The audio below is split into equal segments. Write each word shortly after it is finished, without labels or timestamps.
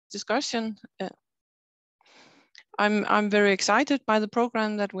discussion. I'm very excited by the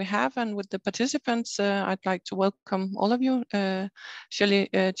program that we have, and with the participants, I'd like to welcome all of you. Shelley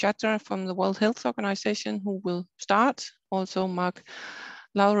Chatter from the World Health Organization, who will start. Also Mark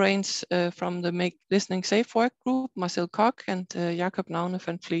Laurens from the Make Listening Safe work group, Marcel Koch, and Jakob Naune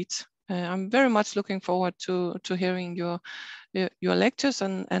van Vliet. I'm very much looking forward to hearing your lectures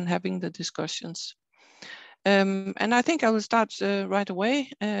and having the discussions. And I think I will start right away.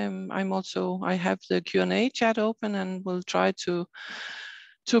 I have the Q&A chat open, and will try to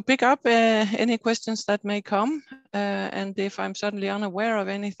pick up any questions that may come. And if I'm suddenly unaware of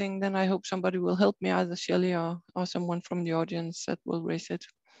anything, then I hope somebody will help me, either Shelley or someone from the audience that will raise it.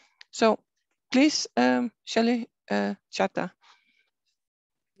 So please, Shelley Chatter.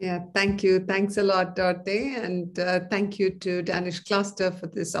 Yeah, thank you. Thanks a lot, Dorte. And thank you to Danish Cluster for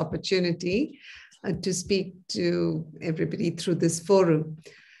this opportunity to speak to everybody through this forum.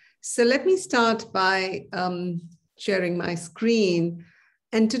 So let me start by sharing my screen.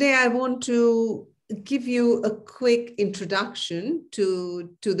 And today I want to give you a quick introduction to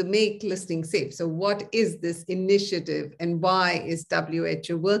the Make Listening Safe. So what is this initiative and why is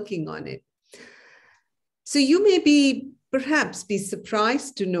WHO working on it? So you may perhaps be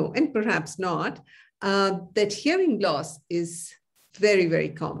surprised to know, and perhaps not, that hearing loss is very, very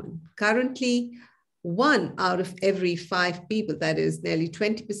common. Currently, 1 out of every 5 people, that is nearly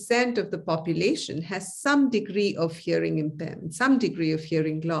 20% of the population, has some degree of hearing impairment, some degree of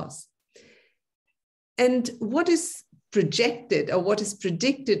hearing loss. And what is projected, or what is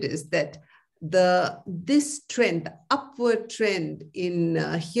predicted, is that this trend, the upward trend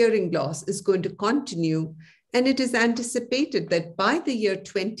in hearing loss, is going to continue. And it is anticipated that by the year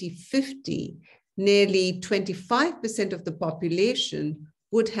 2050, nearly 25% of the population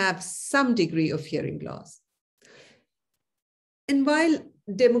would have some degree of hearing loss. And while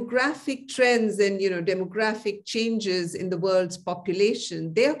demographic trends and demographic changes in the world's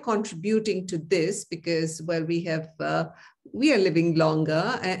population, they are contributing to this, because, well, we are living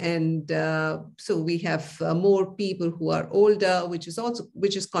longer, and so we have more people who are older, which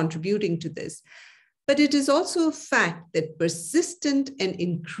is contributing to this. But it is also a fact that persistent and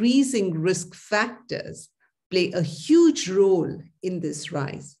increasing risk factors play a huge role in this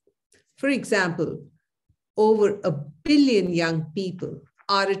rise. For example, over 1 billion young people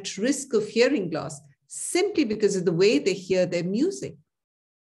are at risk of hearing loss simply because of the way they hear their music.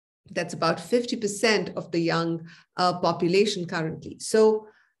 That's about 50% of the young population currently. So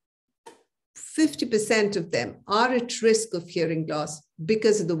 50% of them are at risk of hearing loss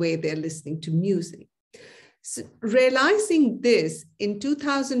because of the way they're listening to music. So realizing this, in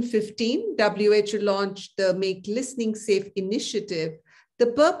 2015, WHO launched the Make Listening Safe initiative,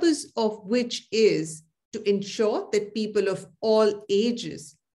 the purpose of which is to ensure that people of all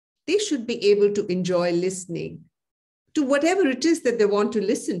ages, they should be able to enjoy listening to whatever it is that they want to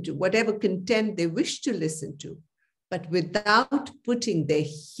listen to, whatever content they wish to listen to, but without putting their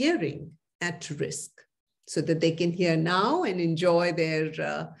hearing at risk, so that they can hear now and enjoy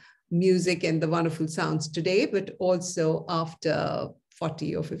their music and the wonderful sounds today, but also after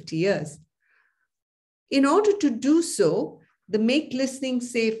 40 or 50 years. In order to do so, the Make Listening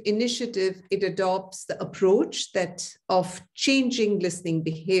Safe initiative, it adopts the approach of changing listening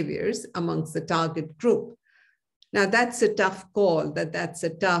behaviors amongst the target group. Now, that's a tough call, that's a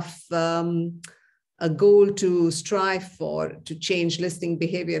tough a goal to strive for, to change listening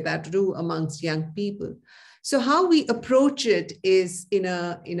behavior that do amongst young people. So how we approach it is in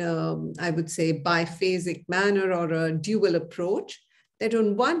a I would say, biphasic manner, or a dual approach, that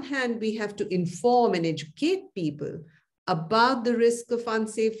on one hand, we have to inform and educate people about the risk of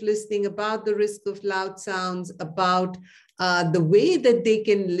unsafe listening, about the risk of loud sounds, about the way that they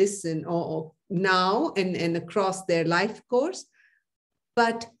can listen or now and across their life course.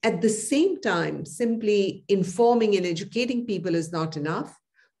 But at the same time, simply informing and educating people is not enough.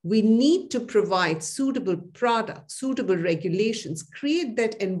 We need to provide suitable products, suitable regulations, create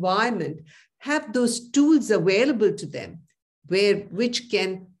that environment, have those tools available to them, which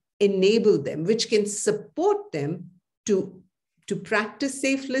can enable them, which can support them to practice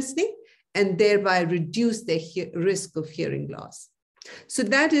safe listening and thereby reduce their risk of hearing loss. So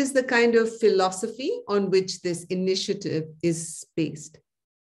that is the kind of philosophy on which this initiative is based.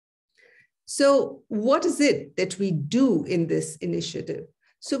 So what is it that we do in this initiative?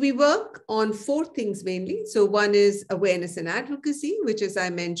 So we work on 4 things mainly. So one is awareness and advocacy, which, as I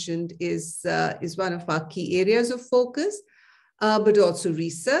mentioned, is one of our key areas of focus, but also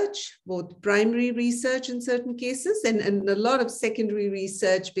research, both primary research in certain cases and a lot of secondary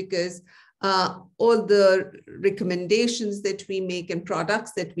research, because All the recommendations that we make and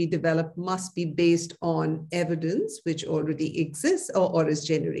products that we develop must be based on evidence which already exists or is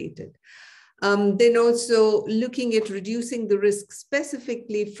generated. Then also looking at reducing the risk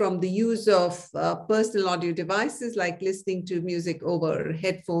specifically from the use of personal audio devices, like listening to music over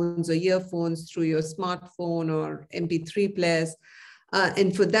headphones or earphones through your smartphone or MP3 players.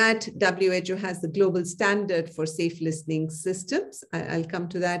 And for that, WHO has the global standard for safe listening systems. I'll come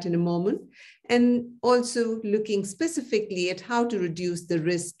to that in a moment. And also looking specifically at how to reduce the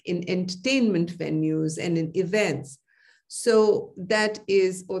risk in entertainment venues and in events. So that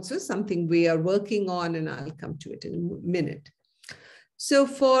is also something we are working on, and I'll come to it in a minute. So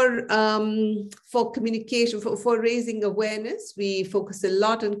for communication, for raising awareness, we focus a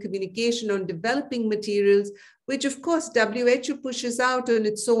lot on communication, on developing materials, which of course WHO pushes out on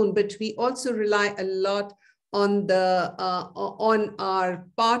its own, but we also rely a lot on on our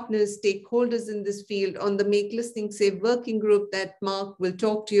partners, stakeholders in this field, on the Make Listening Safe working group that Mark will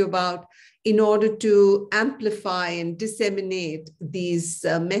talk to you about, in order to amplify and disseminate these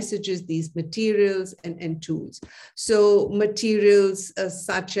messages, these materials and tools. So materials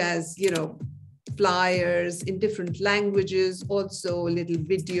such as, flyers in different languages, also little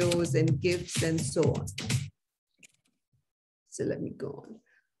videos and GIFs and so on. So let me go on.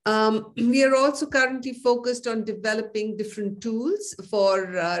 We are also currently focused on developing different tools for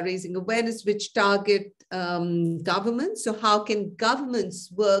raising awareness, which target governments. So how can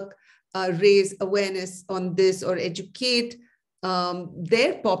governments work, raise awareness on this, or educate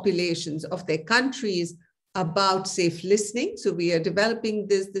their populations of their countries about safe listening? So we are developing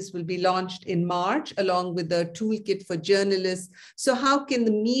this. This will be launched in March, along with a toolkit for journalists. So how can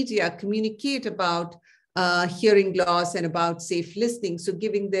the media communicate about hearing loss and about safe listening? So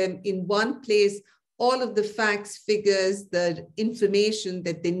giving them in one place all of the facts, figures, the information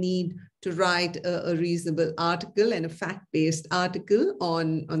that they need to write a reasonable article and a fact-based article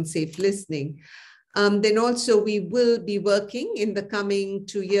on safe listening. Then also we will be working in the coming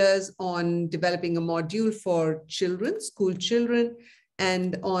 2 years on developing a module for children, school children,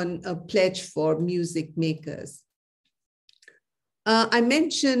 and on a pledge for music makers. I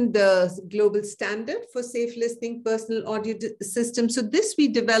mentioned the global standard for safe listening personal audio system. So this we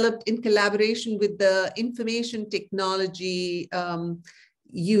developed in collaboration with the Information Technology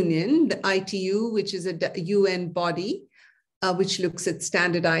Union, the ITU, which is a UN body, which looks at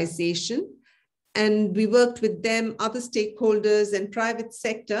standardization. And we worked with them, other stakeholders and private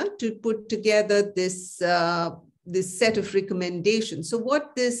sector to put together this, this set of recommendations. So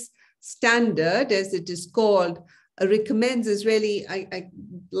what this standard, as it is called, recommends is really, I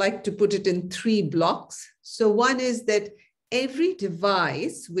like to put it in 3 blocks. So one is that every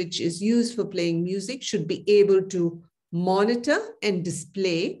device which is used for playing music should be able to monitor and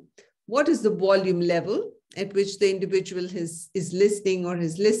display what is the volume level at which the individual is listening or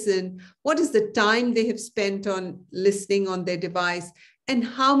has listened, what is the time they have spent on listening on their device, and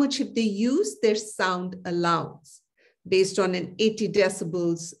how much have they used their sound allowance based on an 80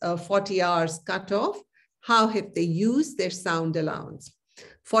 decibels, 40 hours cutoff. How have they used their sound allowance?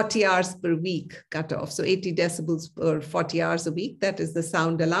 40 hours per week cutoff. So 80 decibels per 40 hours a week, that is the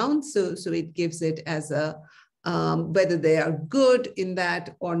sound allowance. So it gives it as a, whether they are good in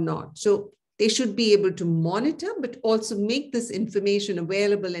that or not. So they should be able to monitor, but also make this information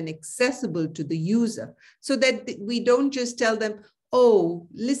available and accessible to the user, so that we don't just tell them, oh,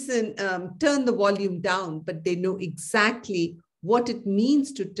 listen, turn the volume down, but they know exactly what it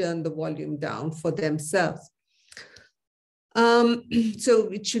means to turn the volume down for themselves. So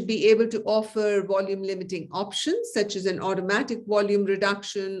it should be able to offer volume limiting options, such as an automatic volume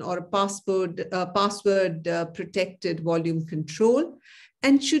reduction or a password protected volume control,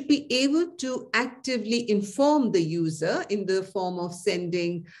 and should be able to actively inform the user in the form of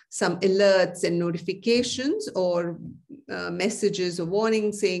sending some alerts and notifications or messages or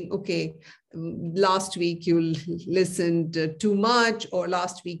warnings saying, okay, last week you listened too much, or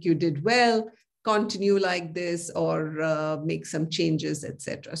last week you did well, continue like this, or make some changes,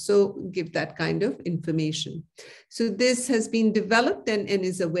 etc. So give that kind of information. So this has been developed and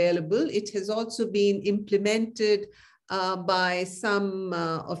is available. It has also been implemented by some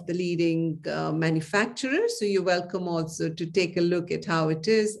of the leading manufacturers. So you're welcome also to take a look at how it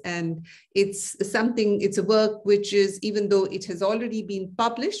is. And it's a work which is, even though it has already been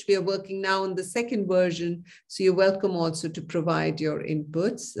published, we are working now on the 2nd version. So you're welcome also to provide your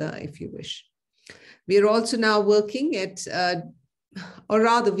inputs if you wish. We are also now working at, or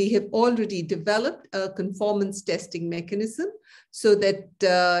rather we have already developed a conformance testing mechanism, so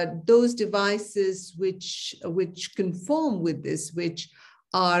that those devices which conform with this, which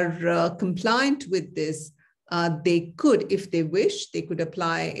are compliant with this, they could, if they wish, they could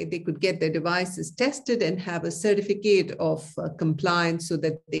apply, they could get their devices tested and have a certificate of compliance so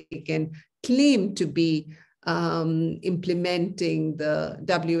that they can claim to be implementing the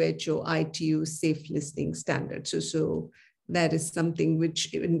WHO ITU safe listening standards. So that is something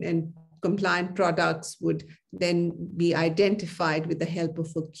which, and compliant products would then be identified with the help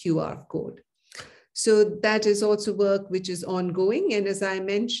of a QR code. So that is also work which is ongoing. And as I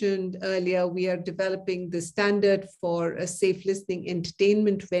mentioned earlier, we are developing the standard for a safe listening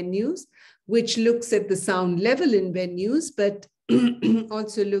entertainment venues, which looks at the sound level in venues, but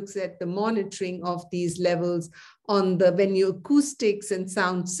also looks at the monitoring of these levels on the venue acoustics and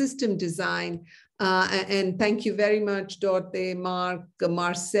sound system design. And thank you very much, Dorothy, Mark,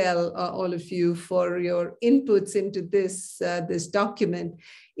 Marcel, all of you for your inputs into this, this document.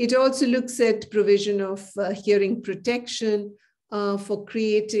 It also looks at provision of hearing protection for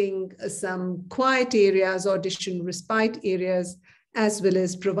creating some quiet areas, audition respite areas, as well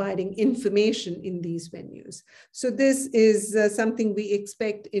as providing information in these venues. So this is something we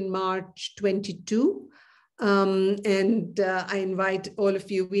expect in March 22. And I invite all of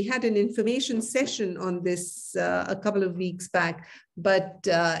you. We had an information session on this a couple of weeks back, but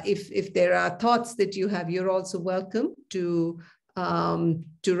if there are thoughts that you have, you're also welcome to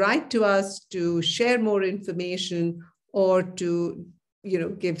write to us, to share more information, or to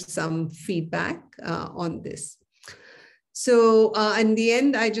give some feedback on this. So in the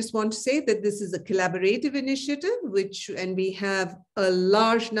end, I just want to say that this is a collaborative initiative, and we have a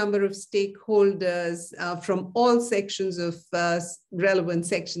large number of stakeholders from all sections of relevant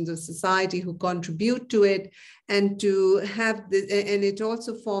sections of society who contribute to it, and to have and it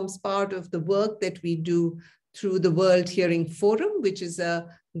also forms part of the work that we do through the World Hearing Forum, which is a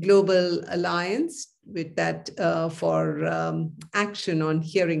global alliance with that for action on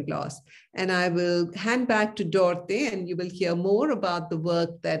hearing loss. And I will hand back to Dorothy, and you will hear more about the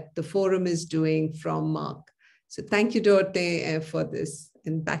work that the forum is doing from Mark. So thank you, Dorothy, for this,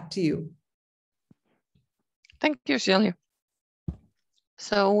 and back to you. Thank you, Celia.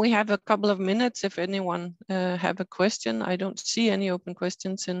 So we have a couple of minutes if anyone have a question. I don't see any open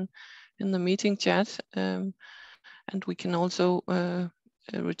questions in the meeting chat, and we can also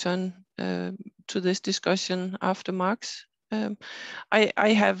return to this discussion after Mark's. I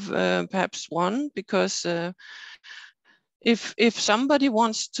have perhaps one, because if somebody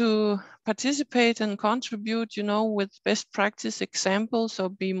wants to participate and contribute, with best practice examples or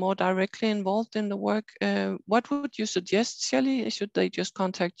be more directly involved in the work, what would you suggest, Shelley? Should they just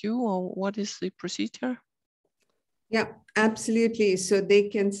contact you, or what is the procedure? Yeah, absolutely. So they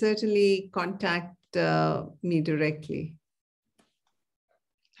can certainly contact me directly.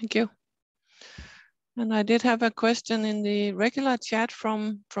 Thank you. And I did have a question in the regular chat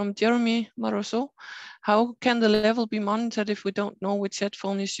from Jeremy Maroso. How can the level be monitored if we don't know which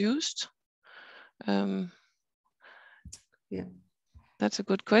headphone is used? Yeah, that's a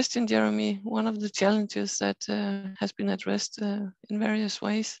good question, Jeremy. One of the challenges that has been addressed in various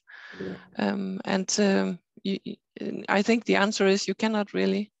ways. Yeah. I think the answer is you cannot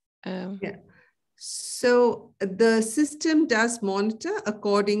really. Yeah. So the system does monitor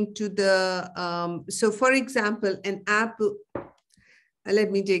according to the, so for example, an Apple,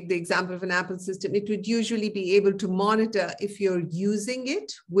 let me take the example of an Apple system. It would usually be able to monitor if you're using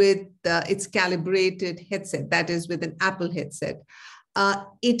it with its calibrated headset, that is with an Apple headset.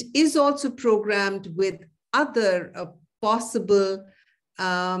 It is also programmed with other possible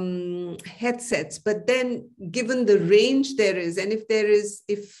headsets, but then given the range there is, and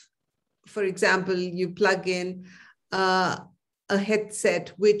if for example, you plug in a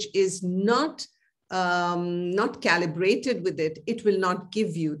headset which is not calibrated with it, it will not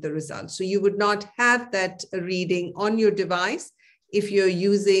give you the results. So you would not have that reading on your device if you're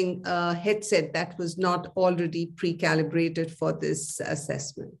using a headset that was not already pre-calibrated for this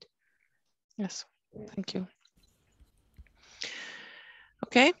assessment. Yes, thank you.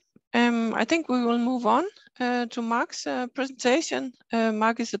 Okay, I think we will move on to Mark's presentation.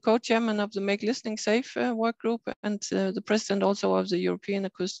 Mark is the co-chairman of the Make Listening Safe work group, and the president also of the European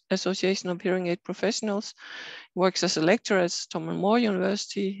Association of Hearing Aid Professionals. He works as a lecturer at Thomas More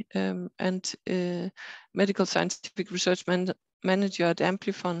University and medical scientific research manager at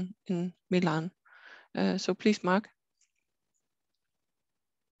Amplifiers in Milan. So please, Mark.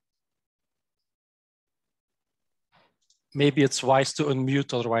 Maybe it's wise to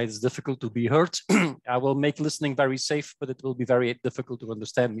unmute, otherwise it's difficult to be heard. I will make listening very safe, but it will be very difficult to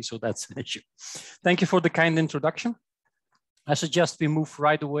understand me, so that's an issue. Thank you for the kind introduction. I suggest we move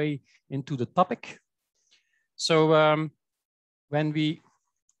right away into the topic. So when we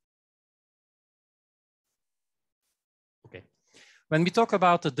When we talk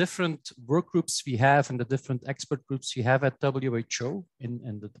about the different work groups we have and the different expert groups we have at WHO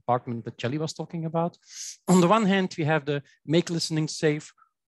in the department that Shelley was talking about, on the one hand, we have the Make Listening Safe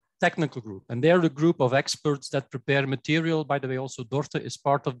technical group, and they're the group of experts that prepare material. By the way, also Dorte is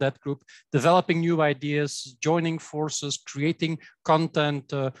part of that group, developing new ideas, joining forces, creating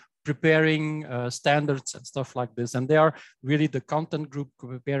content, preparing standards and stuff like this. And they are really the content group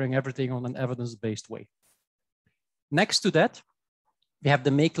preparing everything on an evidence-based way. Next to that, we have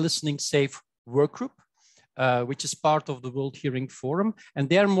the Make Listening Safe work group, which is part of the World Hearing Forum, and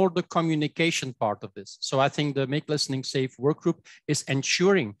they're more the communication part of this. So I think the Make Listening Safe work group is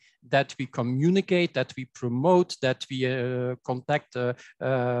ensuring that we communicate, that we promote, that we contact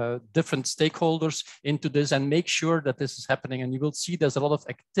different stakeholders into this and make sure that this is happening. And you will see there's a lot of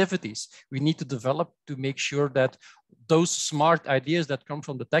activities we need to develop to make sure that those smart ideas that come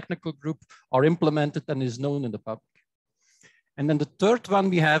from the technical group are implemented and is known in the public. And then the third one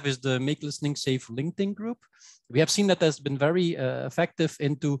we have is the Make Listening Safe LinkedIn group. We have seen that has been very effective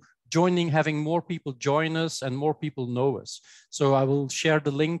into joining, having more people join us and more people know us. So I will share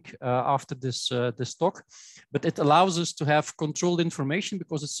the link after this, this talk, but it allows us to have controlled information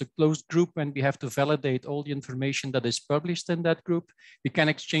because it's a closed group and we have to validate all the information that is published in that group. We can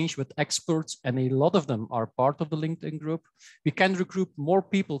exchange with experts and a lot of them are part of the LinkedIn group. We can recruit more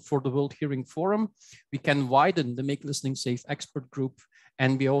people for the World Hearing Forum. We can widen the Make Listening Safe expert group.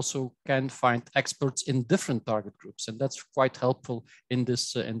 And we also can find experts in different target groups. And that's quite helpful in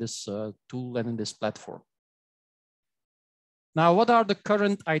this tool and in this platform. Now, what are the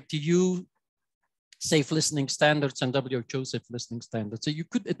current ITU safe listening standards and WHO safe listening standards? So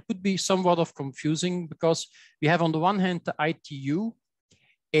it could be somewhat of confusing because we have on the one hand, the ITU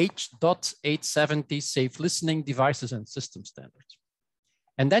H.870 safe listening devices and system standards.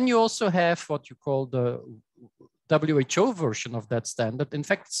 And then you also have what you call the WHO version of that standard. In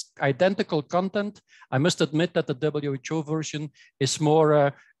fact, it's identical content. I must admit that the WHO version is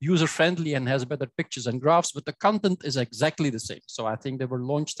more user-friendly and has better pictures and graphs, but the content is exactly the same. So I think they were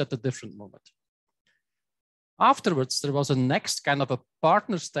launched at a different moment. Afterwards, there was a next kind of a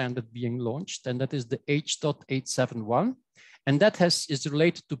partner standard being launched, and that is the H.871. And that is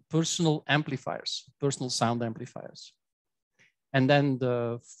related to personal amplifiers, personal sound amplifiers. And then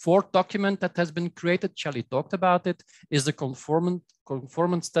the fourth document that has been created, Shelley talked about it, is the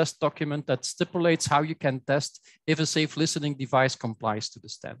conformance test document that stipulates how you can test if a safe listening device complies to the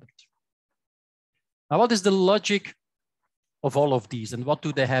standard. Now, what is the logic of all of these and what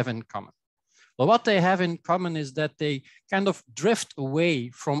do they have in common? Well, what they have in common is that they kind of drift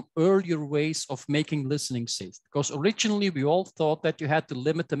away from earlier ways of making listening safe. Because originally we all thought that you had to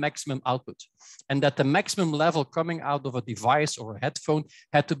limit the maximum output and that the maximum level coming out of a device or a headphone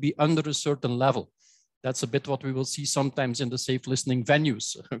had to be under a certain level. That's a bit what we will see sometimes in the safe listening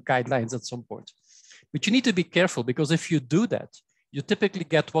venues guidelines at some point. But you need to be careful because if you do that, you typically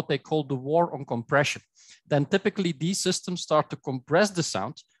get what they call the war on compression. Then typically these systems start to compress the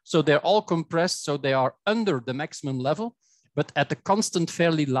sound. So they're all compressed, so they are under the maximum level, but at a constant,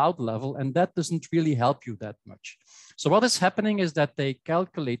 fairly loud level, and that doesn't really help you that much. So what is happening is that they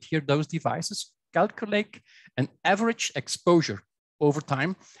calculate here, those devices calculate an average exposure over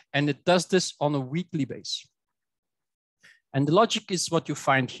time, and it does this on a weekly basis. And the logic is what you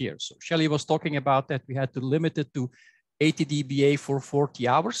find here. So Shelley was talking about that we had to limit it to 80 dBA for 40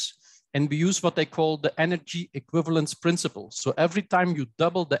 hours. And we use what they call the energy equivalence principle. So every time you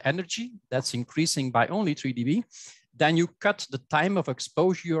double the energy, that's increasing by only 3 dB, then you cut the time of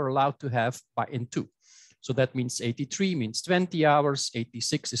exposure you're allowed to have in 2. So that means 83 means 20 hours,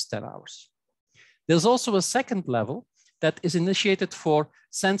 86 is 10 hours. There's also a second level that is initiated for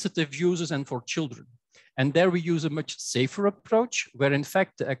sensitive users and for children. And there we use a much safer approach where in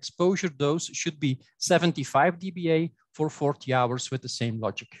fact the exposure dose should be 75 dBA for 40 hours with the same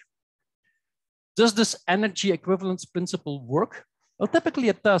logic. Does this energy equivalence principle work? Well, typically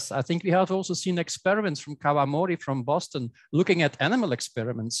it does. I think we have also seen experiments from Kawamori from Boston looking at animal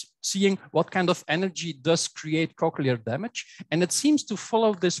experiments, seeing what kind of energy does create cochlear damage. And it seems to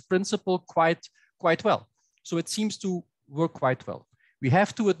follow this principle quite well. So it seems to work quite well. We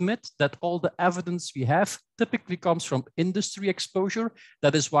have to admit that all the evidence we have typically comes from industry exposure.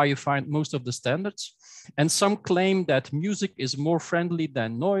 That is why you find most of the standards. And some claim that music is more friendly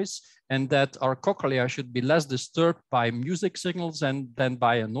than noise and that our cochlea should be less disturbed by music signals than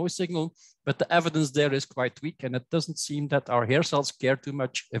by a noise signal. But the evidence there is quite weak and it doesn't seem that our hair cells care too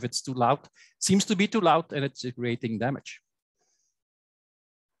much if it's too loud. It seems to be too loud and it's creating damage.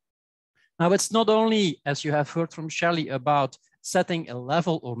 Now, it's not only, as you have heard from Shelley, about setting a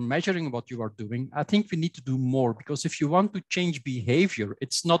level or measuring what you are doing, I think we need to do more, because if you want to change behavior,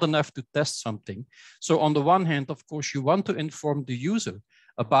 it's not enough to test something. So on the one hand, of course, you want to inform the user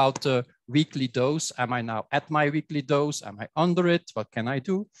about weekly dose. Am I now at my weekly dose? Am I under it? What can I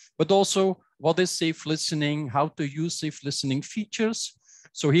do? But also, what is safe listening? How to use safe listening features.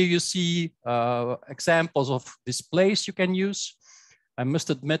 So here you see examples of displays you can use. I must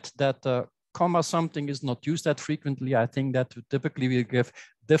admit that comma something is not used that frequently. I think that typically we give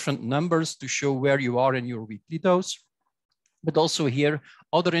different numbers to show where you are in your weekly dose. But also here,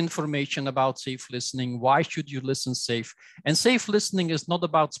 other information about safe listening. Why should you listen safe? And safe listening is not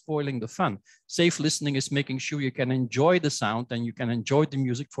about spoiling the fun. Safe listening is making sure you can enjoy the sound and you can enjoy the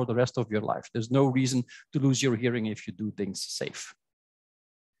music for the rest of your life. There's no reason to lose your hearing if you do things safe.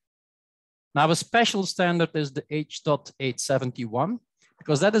 Now, a special standard is the H.871,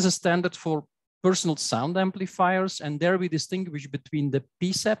 because that is a standard for personal sound amplifiers. And there we distinguish between the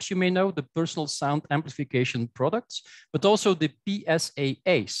PSAPs, you may know, the personal sound amplification products, but also the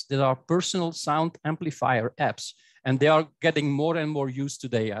PSAAs, that are personal sound amplifier apps. And they are getting more and more used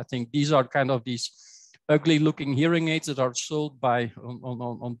today. I think these are kind of these ugly looking hearing aids that are sold by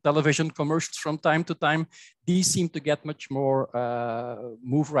on television commercials from time to time. These seem to get much more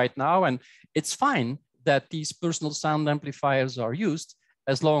move right now. And it's fine that these personal sound amplifiers are used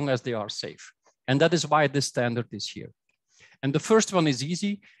as long as they are safe. And that is why this standard is here. And the first one is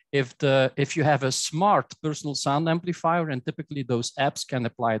easy. If you have a smart personal sound amplifier, and typically those apps can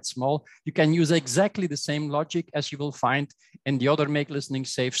apply it small, you can use exactly the same logic as you will find in the other Make Listening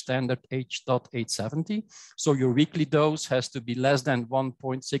Safe standard H.870. So your weekly dose has to be less than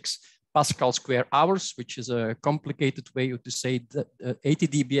 1.6 Pascal square hours, which is a complicated way to say 80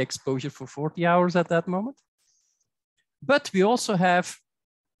 dB exposure for 40 hours at that moment. But we also have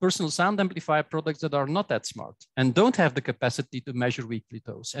personal sound amplifier products that are not that smart and don't have the capacity to measure weekly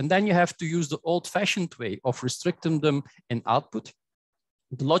dose. And then you have to use the old-fashioned way of restricting them in output.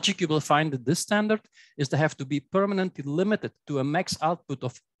 The logic you will find in this standard is they have to be permanently limited to a max output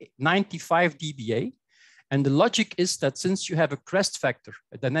of 95 dBA. And the logic is that since you have a crest factor,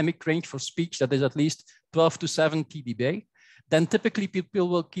 a dynamic range for speech that is at least 12 to 70 dBA, then typically people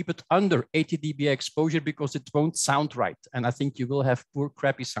will keep it under 80 dB exposure because it won't sound right. And I think you will have poor,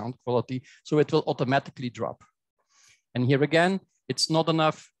 crappy sound quality, so it will automatically drop. And here again, it's not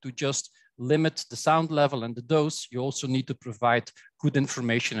enough to just limit the sound level and the dose. You also need to provide good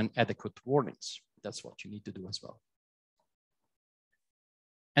information and adequate warnings. That's what you need to do as well.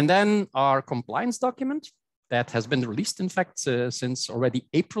 And then our compliance document that has been released, in fact, since already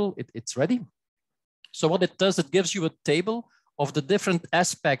April, it's ready. So what it does, it gives you a table of the different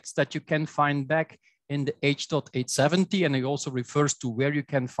aspects that you can find back in the H.870, and it also refers to where you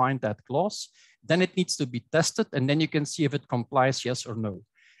can find that clause. Then it needs to be tested, and then you can see if it complies, yes or no.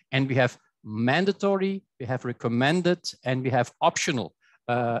 And we have mandatory, we have recommended, and we have optional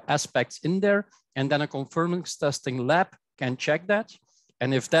aspects in there. And then a conformance testing lab can check that.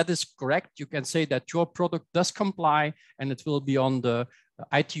 And if that is correct, you can say that your product does comply, and it will be on the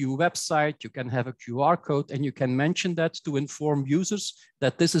ITU website. You can have a QR code, and you can mention that to inform users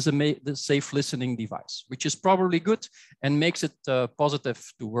that this is the safe listening device, which is probably good and makes it positive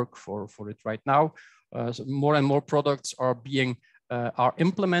to work for it right now. So more and more products are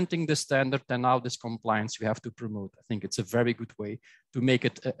implementing this standard, and now this compliance we have to promote. I think it's a very good way to make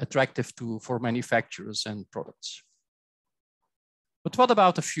it attractive for manufacturers and products. But what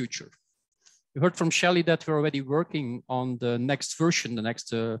about the future? You heard from Shelley that we're already working on the next version,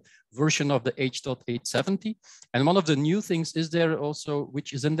 version of the H.870. And one of the new things is there also,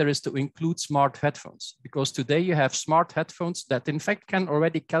 which is in there, is to include smart headphones. Because today you have smart headphones that in fact can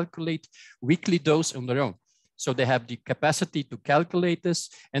already calculate weekly dose on their own. So they have the capacity to calculate this.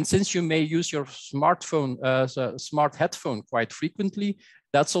 And since you may use your smartphone as a smart headphone quite frequently,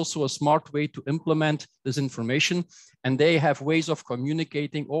 that's also a smart way to implement this information. And they have ways of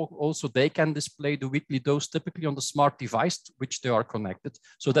communicating. Also, they can display the weekly dose typically on the smart device to which they are connected.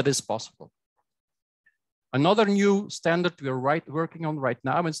 So that is possible. Another new standard we're working on right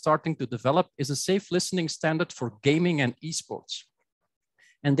now and starting to develop is a safe listening standard for gaming and esports.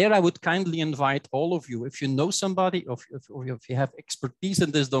 And there I would kindly invite all of you, if you know somebody or if you have expertise in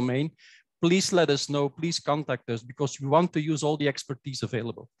this domain, please let us know, please contact us, because we want to use all the expertise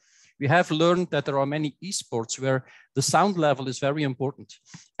available. We have learned that there are many esports where the sound level is very important.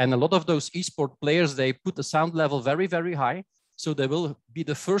 And a lot of those esport players, they put the sound level very, very high. So they will be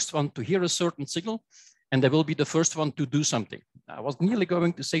the first one to hear a certain signal, and they will be the first one to do something. I was nearly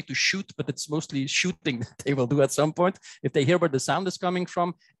going to say to shoot, but it's mostly shooting that they will do at some point. If they hear where the sound is coming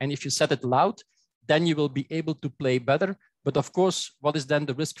from, and if you set it loud, then you will be able to play better But of course, what is then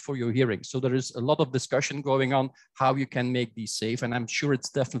the risk for your hearing? So there is a lot of discussion going on how you can make these safe. And I'm sure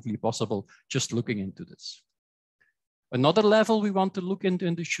it's definitely possible just looking into this. Another level we want to look into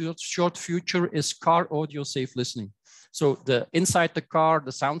in the short future is car audio safe listening. So inside the car,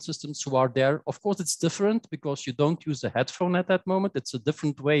 the sound systems who are there, of course, it's different because you don't use a headphone at that moment. It's a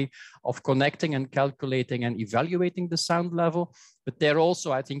different way of connecting and calculating and evaluating the sound level. But there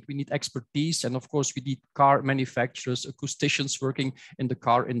also, I think we need expertise. And of course, we need car manufacturers, acousticians working in the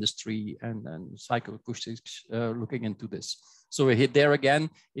car industry and psychoacoustics looking into this. So there again,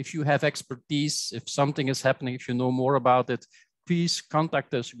 if you have expertise, if something is happening, if you know more about it, please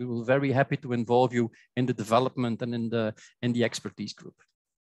contact us. We will be very happy to involve you in the development and in the expertise group.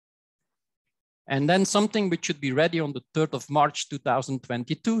 And then something which should be ready on the 3rd of March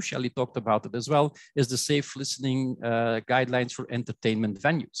 2022, Shelley talked about it as well, is the safe listening guidelines for entertainment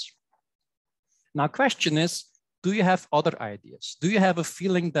venues. Now, question is, do you have other ideas? Do you have a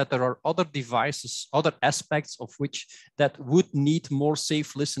feeling that there are other devices, other aspects of which that would need more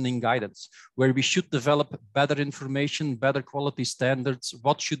safe listening guidance, where we should develop better information, better quality standards?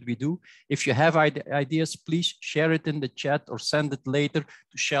 What should we do? If you have ideas, please share it in the chat or send it later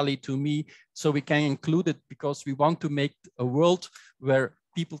to Shelley, to me, so we can include it, because we want to make a world where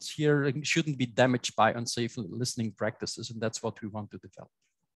people's hearing shouldn't be damaged by unsafe listening practices, and that's what we want to develop.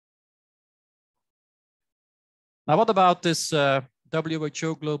 Now, what about this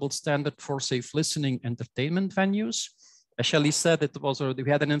WHO global standard for safe listening entertainment venues? As Shelley said, it was already,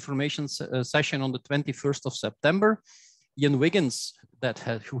 we had an information session on the 21st of September. Ian Wiggins,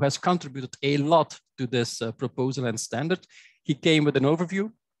 who has contributed a lot to this proposal and standard, he came with an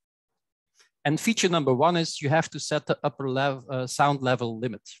overview. And feature number 1 is you have to set the upper level, sound level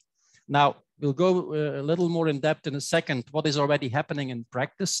limit. Now, we'll go a little more in depth in a second. What is already happening in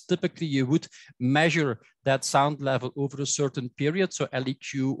practice? Typically, you would measure that sound level over a certain period, so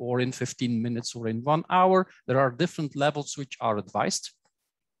LEQ, or in 15 minutes or in 1 hour. There are different levels which are advised.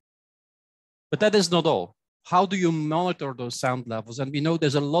 But that is not all. How do you monitor those sound levels? And we know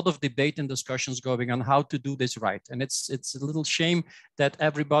there's a lot of debate and discussions going on how to do this right. And it's a little shame that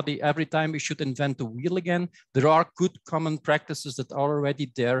every time we should invent the wheel again. There are good common practices that are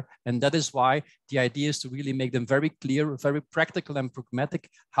already there. And that is why the idea is to really make them very clear, very practical and pragmatic,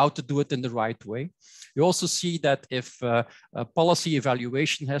 how to do it in the right way. You also see that if a policy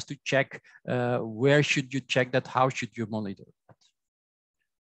evaluation has to check, where should you check that? How should you monitor?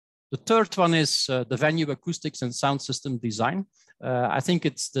 The third one is the venue acoustics and sound system design. I think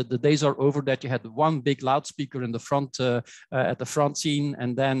it's the days are over that you had one big loudspeaker in the front at the front scene,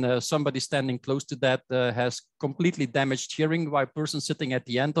 and then somebody standing close to that has completely damaged hearing, while a person sitting at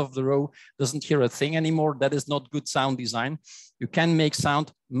the end of the row doesn't hear a thing anymore. That is not good sound design. You can make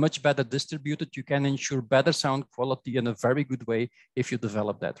sound much better distributed. You can ensure better sound quality in a very good way if you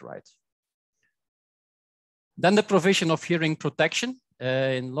develop that right. Then the provision of hearing protection.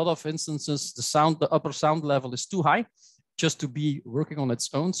 In a lot of instances, the upper sound level is too high just to be working on its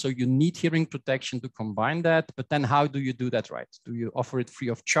own. So you need hearing protection to combine that. But then how do you do that right? Do you offer it free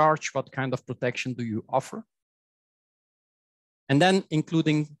of charge? What kind of protection do you offer? And then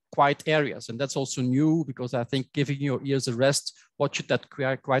including quiet areas. And that's also new, because I think giving your ears a rest, what should that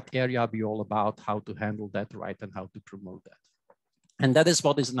quiet area be all about? How to handle that right and how to promote that. And that is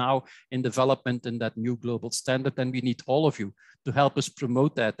what is now in development in that new global standard. And we need all of you to help us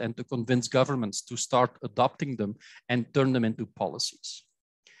promote that and to convince governments to start adopting them and turn them into policies.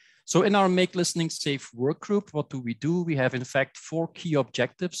 So in our Make Listening Safe work group, what do? We have, in fact, 4 key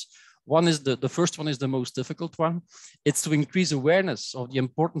objectives. One is the first one is the most difficult one. It's to increase awareness of the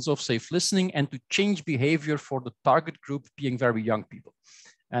importance of safe listening and to change behavior for the target group being very young people.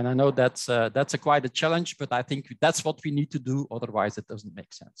 And I know that's quite a challenge, but I think that's what we need to do. Otherwise, it doesn't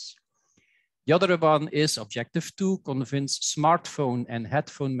make sense. The other one is objective 2, convince smartphone and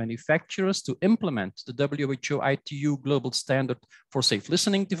headphone manufacturers to implement the WHO ITU global standard for safe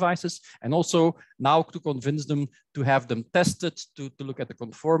listening devices, and also now to convince them to have them tested, to look at the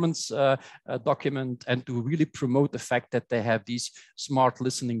conformance document, and to really promote the fact that they have these smart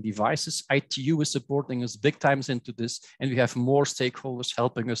listening devices. ITU is supporting us big times into this, and we have more stakeholders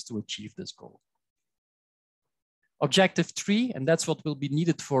helping us to achieve this goal. Objective 3, and that's what will be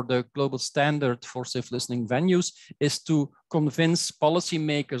needed for the global standard for safe listening venues, is to convince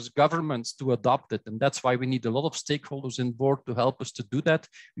policymakers, governments to adopt it. And that's why we need a lot of stakeholders on board to help us to do that.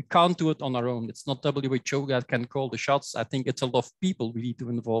 We can't do it on our own. It's not WHO that can call the shots. I think it's a lot of people we need to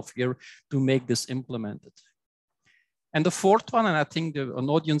involve here to make this implemented. And the fourth one, and I think an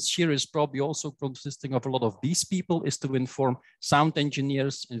audience here is probably also consisting of a lot of these people, is to inform sound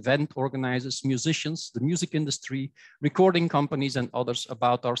engineers, event organizers, musicians, the music industry, recording companies, and others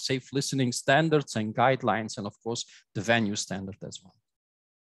about our safe listening standards and guidelines, and of course, the venue standard as well.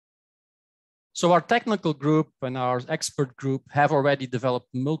 So our technical group and our expert group have already developed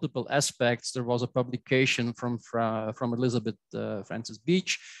multiple aspects. There was a publication from Elizabeth Francis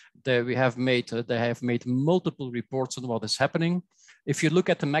Beach. They have made multiple reports on what is happening. If you look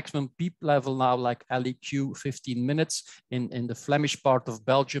at the maximum PEEP level now, like LEQ 15 minutes in the Flemish part of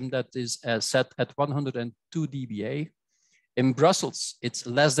Belgium, that is set at 102 dBA. In Brussels, it's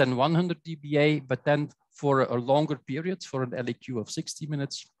less than 100 dBA, but then for a longer period, for an LEQ of 60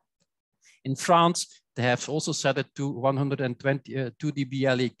 minutes. In France, they have also set it to 122 dB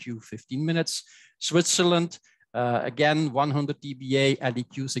LEQ 15 minutes. Switzerland, again, 100 dBA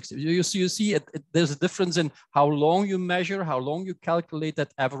LEQ 60. You see there's a difference in how long you measure, how long you calculate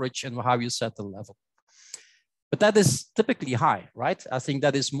that average, and how you set the level. But that is typically high, right? I think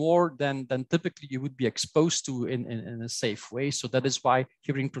that is more than typically you would be exposed to in a safe way. So that is why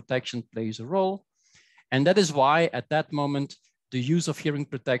hearing protection plays a role. And that is why at that moment, the use of hearing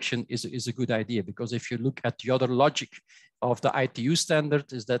protection is a good idea, because if you look at the other logic of the ITU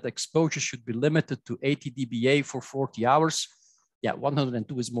standard, is that exposure should be limited to 80 dBA for 40 hours. Yeah,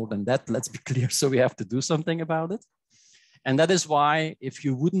 102 is more than that, let's be clear. So we have to do something about it. And that is why if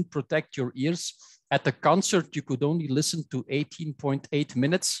you wouldn't protect your ears, at the concert, you could only listen to 18.8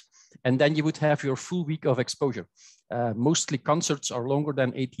 minutes, and then you would have your full week of exposure. Mostly concerts are longer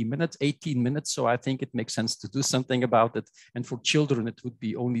than 18 minutes. So I think it makes sense to do something about it. And for children, it would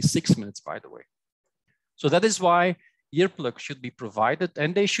be only 6 minutes, by the way. So that is why earplugs should be provided,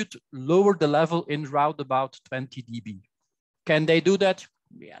 and they should lower the level in round about 20 dB. Can they do that?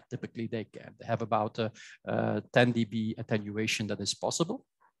 Yeah, typically they can. They have about 10 dB attenuation that is possible.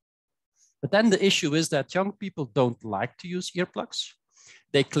 But then the issue is that young people don't like to use earplugs.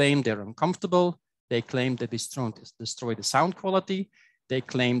 They claim they're uncomfortable. They claim they destroy the sound quality. They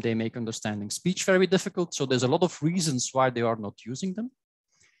claim they make understanding speech very difficult. So there's a lot of reasons why they are not using them.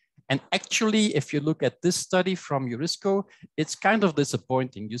 And actually, if you look at this study from UNESCO, it's kind of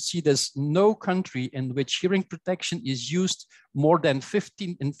disappointing. You see there's no country in which hearing protection is used more than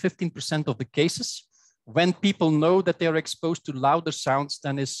 15% of the cases when people know that they're exposed to louder sounds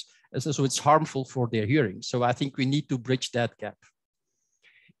than so it's harmful for their hearing. So I think we need to bridge that gap.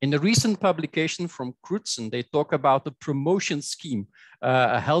 In a recent publication from Crutzen, they talk about a promotion scheme,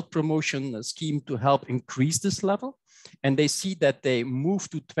 a health promotion scheme to help increase this level. And they see that they move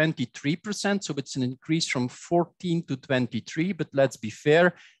to 23%. So it's an increase from 14 to 23, but let's be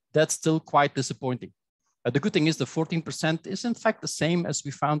fair, that's still quite disappointing. The good thing is the 14% is in fact the same as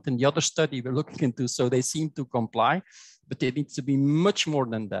we found in the other study we're looking into. So they seem to comply, but it needs to be much more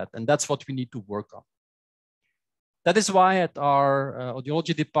than that. And that's what we need to work on. That is why at our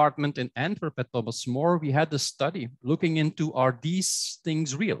audiology department in Antwerp at Thomas More, we had a study looking into, are these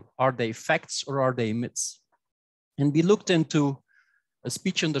things real? Are they facts or are they myths? And we looked into a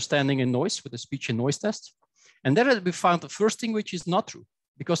speech understanding and noise with a speech and noise test. And there we found the first thing, which is not true,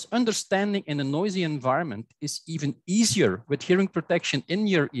 because understanding in a noisy environment is even easier with hearing protection in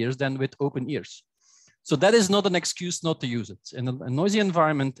your ears than with open ears. So that is not an excuse not to use it. In a noisy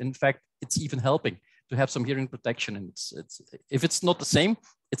environment, in fact, it's even helping to have some hearing protection. And if it's not the same,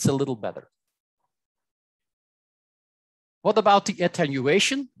 it's a little better. What about the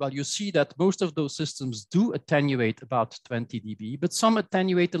attenuation? Well, you see that most of those systems do attenuate about 20 dB, but some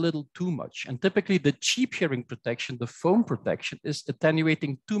attenuate a little too much. And typically the cheap hearing protection, the foam protection, is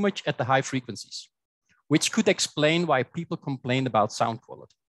attenuating too much at the high frequencies, which could explain why people complain about sound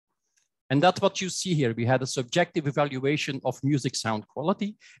quality. And that's what you see here. We had a subjective evaluation of music sound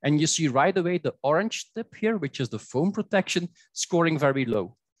quality. And you see right away the orange tip here, which is the foam protection, scoring very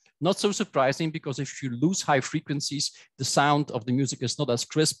low. Not so surprising, because if you lose high frequencies, the sound of the music is not as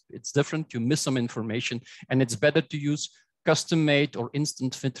crisp. It's different. You miss some information. And it's better to use custom-made or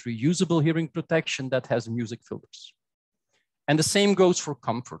instant fit reusable hearing protection that has music filters. And the same goes for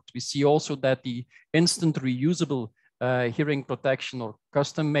comfort. We see also that the instant reusable hearing protection or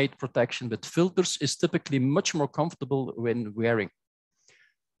custom-made protection with filters is typically much more comfortable when wearing.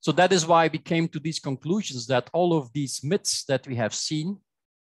 So that is why we came to these conclusions that all of these myths that we have seen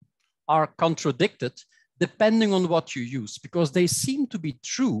are contradicted depending on what you use, because they seem to be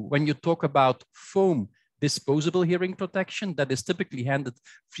true when you talk about foam disposable hearing protection that is typically handed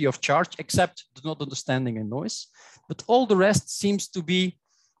free of charge, except the not understanding and noise. But all the rest seems to be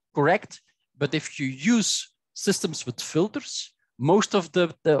correct. But if you use systems with filters, most of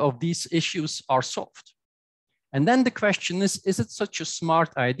these issues are solved. And then the question is it such a smart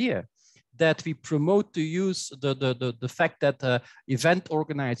idea that we promote to use the fact that event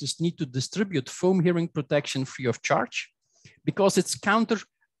organizers need to distribute foam hearing protection free of charge? Because it's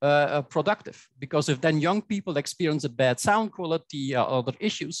counterproductive. Because if then young people experience a bad sound quality or other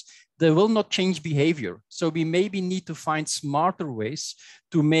issues, they will not change behavior. So we maybe need to find smarter ways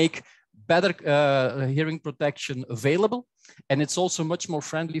to make better hearing protection available. And it's also much more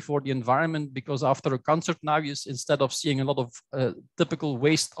friendly for the environment, because after a concert now, instead of seeing a lot of typical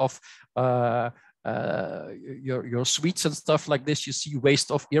waste of your sweets and stuff like this, you see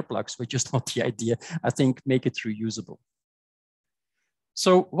waste of earplugs, which is not the idea. I think make it reusable.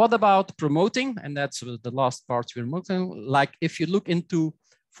 So what about promoting? And that's the last part we're promoting. Like if you look into,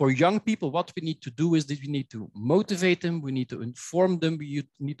 for young people, what we need to do is that we need to motivate them. We need to inform them. We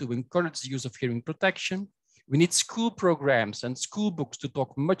need to encourage the use of hearing protection. We need school programs and school books to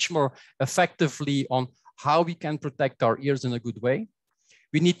talk much more effectively on how we can protect our ears in a good way.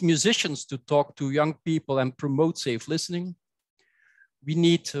 We need musicians to talk to young people and promote safe listening. We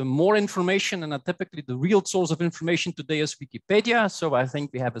need more information, and typically the real source of information today is Wikipedia. So I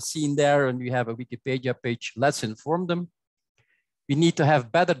think we have a scene there and we have a Wikipedia page. Let's inform them. We need to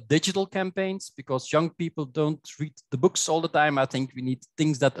have better digital campaigns, because young people don't read the books all the time. I think we need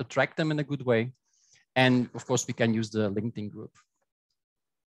things that attract them in a good way. And of course, we can use the LinkedIn group.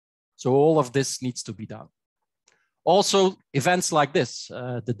 So all of this needs to be done. Also, events like this,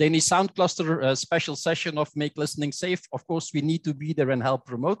 the Danish Sound Cluster special session of Make Listening Safe. Of course, we need to be there and help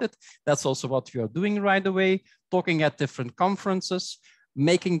promote it. That's also what we are doing right away, talking at different conferences,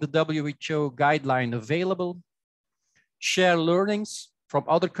 making the WHO guideline available, share learnings from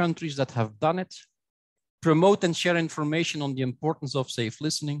other countries that have done it, promote and share information on the importance of safe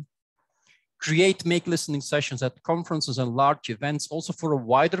listening, create Make Listening sessions at conferences and large events, also for a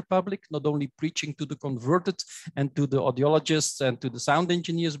wider public, not only preaching to the converted and to the audiologists and to the sound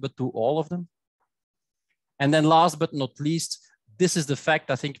engineers, but to all of them. And then last but not least, this is the fact.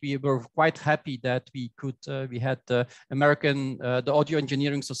 I think we were quite happy that we could, we had the the Audio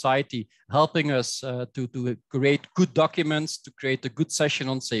Engineering Society helping us to create good documents, to create a good session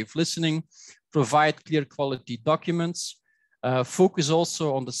on safe listening, provide clear quality documents, focus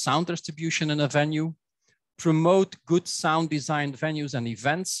also on the sound distribution in a venue, promote good sound design venues and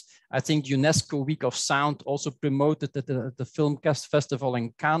events. I think UNESCO Week of Sound also promoted the Film Festival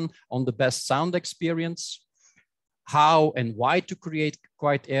in Cannes on the best sound experience, how and why to create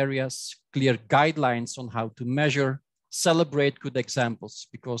quiet areas, clear guidelines on how to measure, celebrate good examples,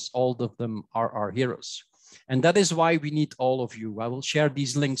 because all of them are our heroes. And that is why we need all of you. I will share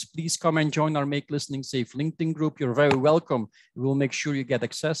these links. Please come and join our Make Listening Safe LinkedIn group. You're very welcome. We will make sure you get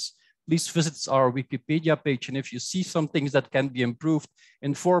access. Please visit our Wikipedia page. And if you see some things that can be improved,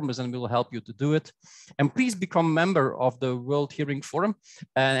 inform us and we'll help you to do it. And please become a member of the World Hearing Forum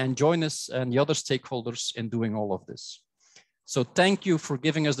and join us and the other stakeholders in doing all of this. So thank you for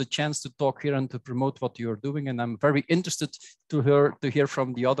giving us the chance to talk here and to promote what you're doing. And I'm very interested to hear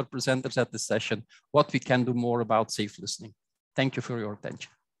from the other presenters at this session, what we can do more about safe listening. Thank you for your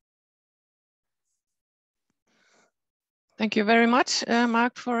attention. Thank you very much,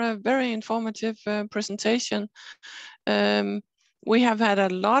 Mark, for a very informative presentation. We have had a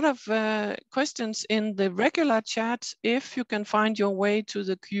lot of questions in the regular chat. If you can find your way to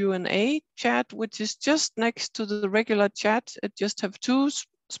the Q&A chat, which is just next to the regular chat, it just have two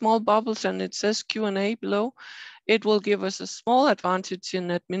small bubbles and it says Q&A below. It will give us a small advantage in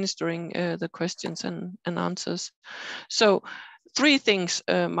administering the questions and answers. So 3 things,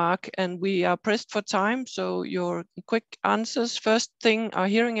 Mark, and we are pressed for time, so your quick answers. First thing, are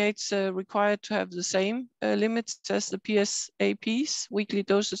hearing aids required to have the same limits as the PSAPs, weekly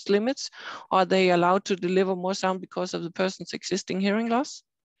dosage limits? Are they allowed to deliver more sound because of the person's existing hearing loss?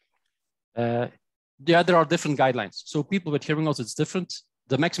 Yeah, there are different guidelines. So people with hearing loss, it's different.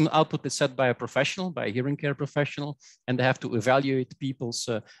 The maximum output is set by a professional, by a hearing care professional, and they have to evaluate people's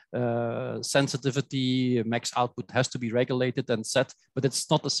sensitivity. Max output has to be regulated and set, but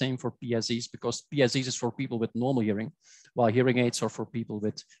it's not the same for PSEs, because PSEs is for people with normal hearing, while hearing aids are for people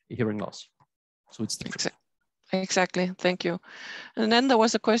with hearing loss. So it's different. Exactly, thank you. And then there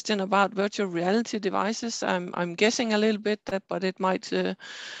was a question about virtual reality devices. I'm guessing a little bit that, but it might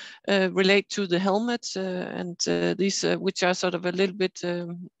relate to the helmets and these, which are sort of a little bit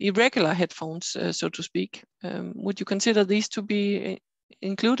irregular headphones, so to speak. Would you consider these to be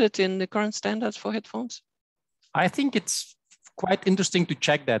included in the current standards for headphones? I think it's quite interesting to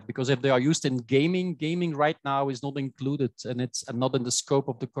check that, because if they are used in gaming right now is not included, and it's not in the scope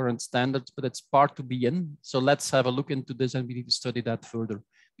of the current standards, but it's part to be in. So let's have a look into this, and we need to study that further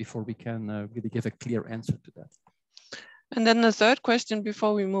before we can really give a clear answer to that. And then the third question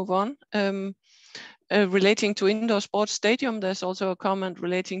before we move on, relating to indoor sports stadium, there's also a comment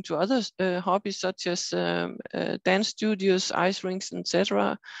relating to other hobbies such as dance studios, ice rinks,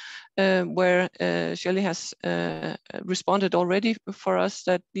 etc., where Shelley has responded already for us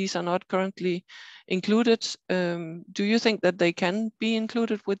that these are not currently included. Do you think that they can be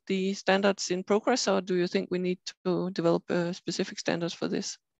included with the standards in progress, or do you think we need to develop specific standards for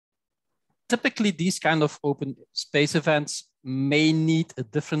this? Typically, these kind of open space events may need a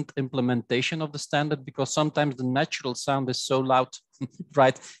different implementation of the standard, because sometimes the natural sound is so loud,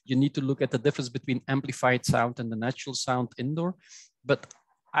 right? You need to look at the difference between amplified sound and the natural sound indoor. But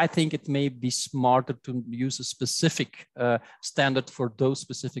I think it may be smarter to use a specific standard for those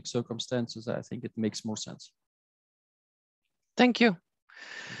specific circumstances. I think it makes more sense. Thank you.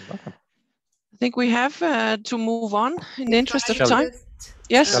 You're welcome. I think we have to move on in the interest of Shelley. time.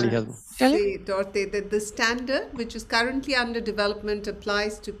 Yes, Shelley? Say, Dorothy, that the standard, which is currently under development,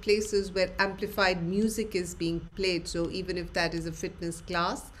 applies to places where amplified music is being played. So even if that is a fitness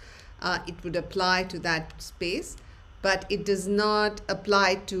class, it would apply to that space, but it does not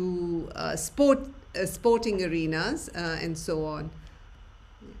apply to sporting arenas and so on.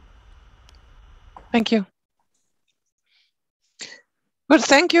 Thank you. Well,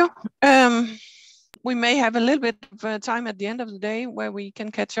 thank you. We may have a little bit of time at the end of the day where we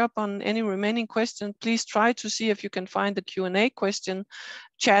can catch up on any remaining questions. Please try to see if you can find the Q&A question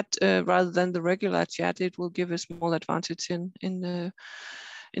chat rather than the regular chat. It will give us more advantage in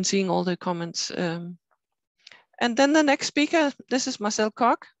seeing all the comments. And then the next speaker, this is Marcel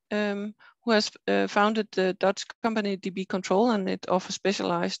Koch, who has founded the Dutch company DB Control, and it offers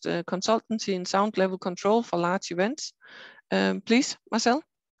specialized consultancy in sound level control for large events. Please, Marcel.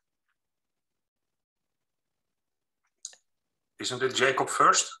 Isn't it Jacob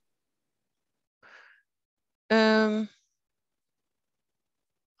first? I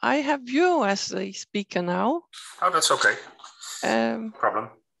have you as the speaker now. Oh, that's okay. Problem.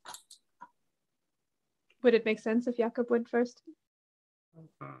 Would it make sense if Jakob went first?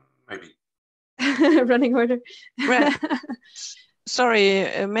 Maybe. Running order.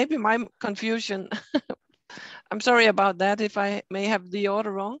 Sorry, maybe my confusion. I'm sorry about that if I may have the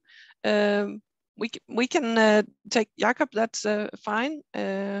order wrong. We can take Jakob, that's fine.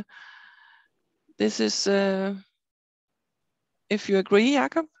 This is, if you agree,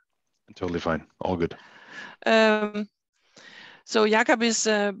 Jakob? Totally fine, all good. So Jakob is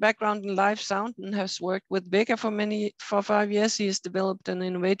background in live sound and has worked with Vega for 5 years. He has developed an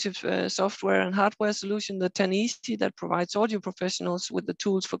innovative software and hardware solution, the 10EC, that provides audio professionals with the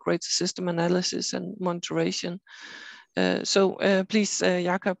tools for greater system analysis and monitoring. So please,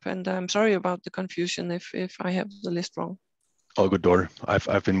 Jakob, and I'm sorry about the confusion if I have the list wrong. All good, Dor.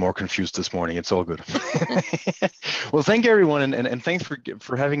 I've been more confused this morning. It's all good. Well, thank you, everyone, and thanks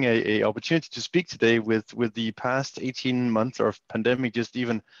for having a opportunity to speak today. With the past 18 months of pandemic, just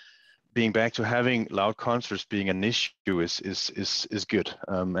even being back to having loud concerts being an issue is good,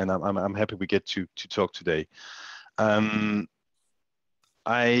 and I'm happy we get to talk today.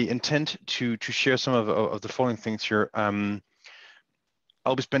 I intend to share some of the following things here.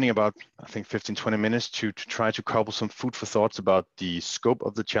 I'll be spending about, I think, 15-20 minutes to try to cobble some food for thoughts about the scope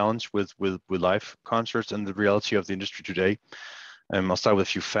of the challenge with live concerts and the reality of the industry today. I'll start with a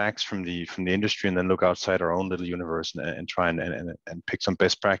few facts from the industry, and then look outside our own little universe and try and pick some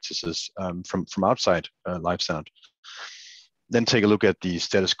best practices from outside live sound. Then take a look at the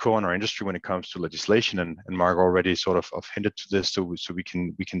status quo in our industry when it comes to legislation, and Mark already sort of hinted to this, so we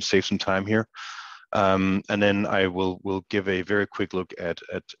can save some time here. And then I will give a very quick look at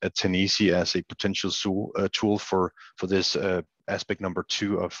 10EC as a potential tool for this aspect number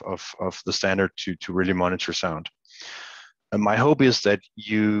 2 of the standard to really monitor sound. My hope is that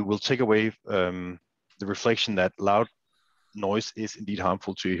you will take away the reflection that loud noise is indeed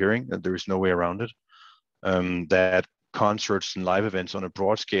harmful to your hearing, that there is no way around it, that concerts and live events on a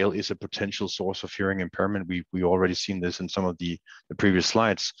broad scale is a potential source of hearing impairment. We already seen this in some of the previous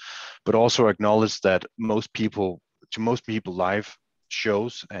slides, but also acknowledge that to most people live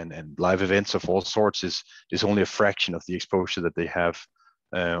shows and live events of all sorts is only a fraction of the exposure that they have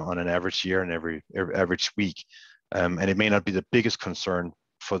on an average year and every average week, and it may not be the biggest concern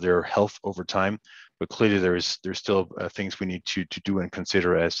for their health over time, but clearly there's still things we need to do and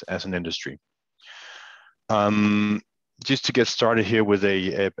consider as an industry. Just to get started here with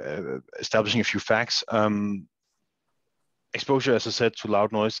establishing a few facts. Exposure, as I said, to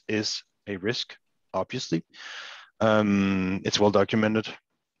loud noise is a risk, obviously. It's well documented.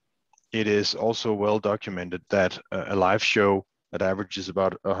 It is also well documented that a live show that averages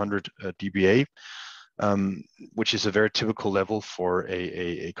about 100 dBA, which is a very typical level for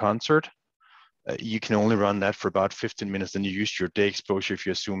a concert. You can only run that for about 15 minutes, then you use your day exposure if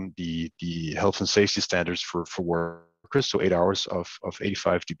you assume the health and safety standards for workers, so 8 hours of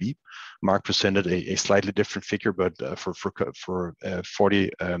 85 dB. Mark presented a slightly different figure, but for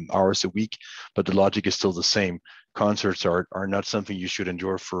 40 hours a week, but the logic is still the same. Concerts are not something you should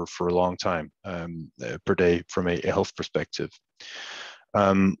endure for a long time per day from a health perspective.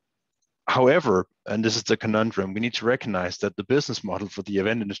 However, and this is the conundrum, we need to recognize that the business model for the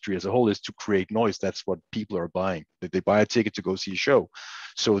event industry as a whole is to create noise. That's what people are buying. They buy a ticket to go see a show.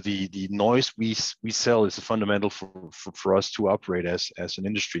 So the noise we sell is fundamental for us to operate as an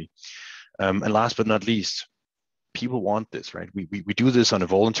industry. And last but not least, people want this, right? We do this on a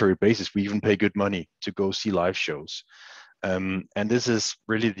voluntary basis. We even pay good money to go see live shows. And this is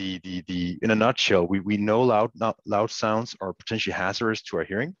really the in a nutshell, we know loud sounds are potentially hazardous to our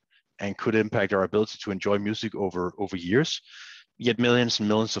hearing and could impact our ability to enjoy music over years. Yet millions and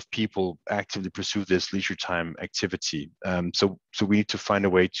millions of people actively pursue this leisure time activity. So we need to find a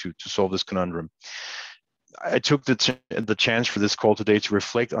way to solve this conundrum. I took the chance for this call today to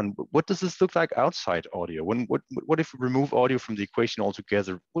reflect on what does this look like outside audio? What if we remove audio from the equation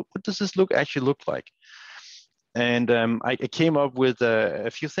altogether? What does this actually look like? And I came up with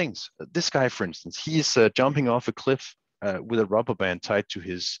a few things. This guy, for instance, he's jumping off a cliff with a rubber band tied to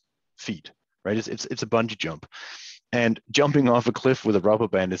his feet, right? It's a bungee jump. And jumping off a cliff with a rubber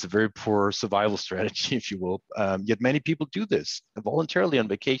band is a very poor survival strategy, if you will. Yet many people do this voluntarily on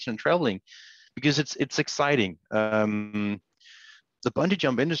vacation and traveling because it's exciting. The bungee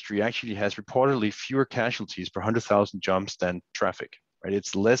jump industry actually has reportedly fewer casualties per 100,000 jumps than traffic, right?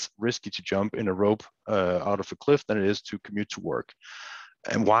 It's less risky to jump in a rope out of a cliff than it is to commute to work.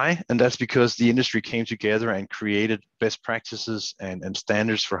 And why? And that's because the industry came together and created best practices and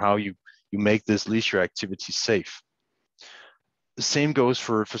standards for how you make this leisure activity safe. The same goes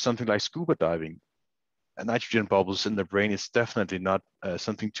for something like scuba diving. Nitrogen bubbles in the brain is definitely not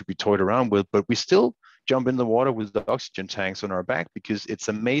something to be toyed around with, but we still jump in the water with the oxygen tanks on our back because it's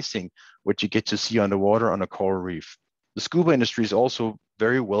amazing what you get to see underwater on a coral reef. The scuba industry is also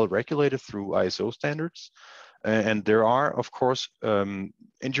very well regulated through ISO standards. And there are, of course,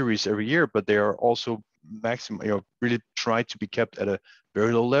 injuries every year, but they are also really tried to be kept at a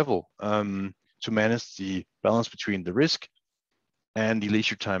very low level to manage the balance between the risk and the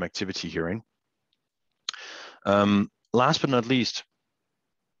leisure time activity hearing. Last but not least,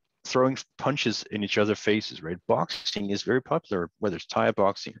 throwing punches in each other's faces, right? Boxing is very popular, whether it's Thai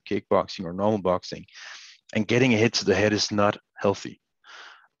boxing or kickboxing or normal boxing, and getting a hit to the head is not healthy.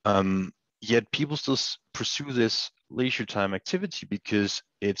 Yet people still pursue this leisure time activity because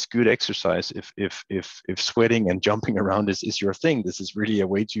it's good exercise. If sweating and jumping around is your thing, this is really a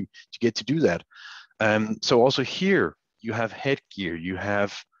way to get to do that. So also here you have headgear, you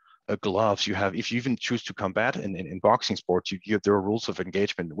have gloves, you have, if you even choose to combat in boxing sports, there are rules of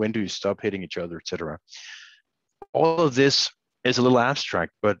engagement. When do you stop hitting each other, etc. All of this is a little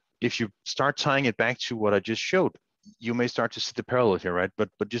abstract, but if you start tying it back to what I just showed, you may start to see the parallel here, right? But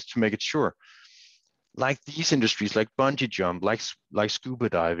just to make it sure, like these industries, like bungee jump, like scuba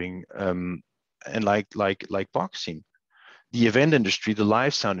diving, and like boxing, the event industry, the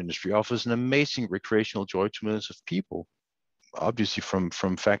live sound industry offers an amazing recreational joy to millions of people. Obviously, from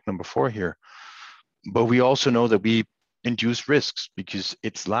fact number 4 here, but we also know that we induce risks because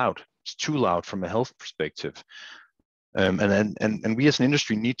it's loud. It's too loud from a health perspective. And we as an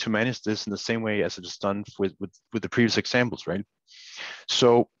industry need to manage this in the same way as it is done with the previous examples, right?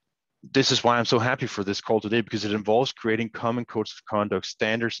 So this is why I'm so happy for this call today, because it involves creating common codes of conduct,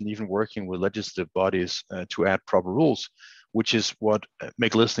 standards, and even working with legislative bodies to add proper rules, which is what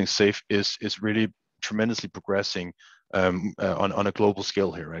Make Listening Safe is really tremendously progressing on a global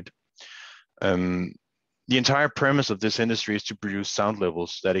scale here, right? The entire premise of this industry is to produce sound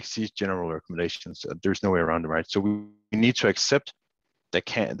levels that exceed general recommendations. There's no way around it, right? So we need to accept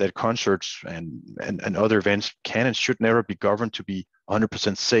that concerts and other events can and should never be governed to be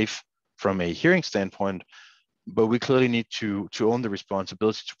 100% safe from a hearing standpoint, but we clearly need to own the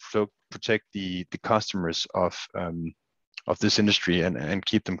responsibility to protect the customers of this industry and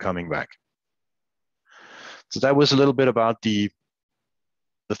keep them coming back. So that was a little bit about the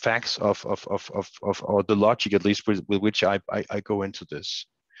facts or the logic, at least with which I go into this.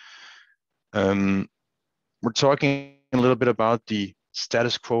 We're talking a little bit about the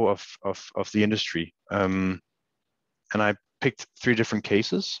status quo of the industry, and I picked 3 different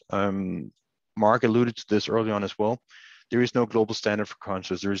cases. Mark alluded to this early on as well. there is no global standard for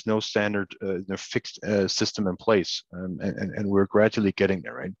concerts. There is no standard, no fixed system in place, and we're gradually getting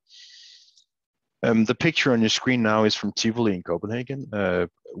there, right? The picture on your screen now is from Tivoli in Copenhagen, a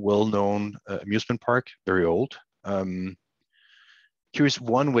well-known amusement park, very old. Here's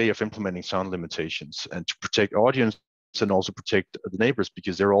one way of implementing sound limitations and to protect audience and also protect the neighbors,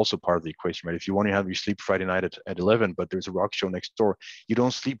 because they're also part of the equation, right? If you want to have your sleep Friday night at 11, but there's a rock show next door, you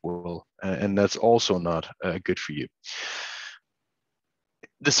don't sleep well, and that's also not good for you.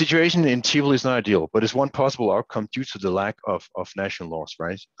 The situation in Tivoli is not ideal, but it's one possible outcome due to the lack of national laws,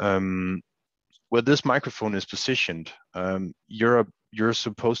 right? Where this microphone is positioned, you're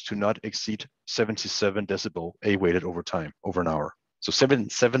supposed to not exceed 77 decibel A-weighted over time, over an hour. So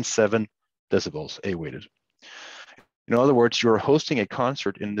 777 decibels A-weighted. In other words, you're hosting a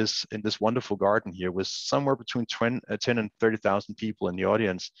concert in this wonderful garden here with somewhere between 10 and 30,000 people in the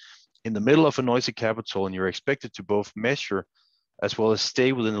audience in the middle of a noisy capital, and you're expected to both measure as well as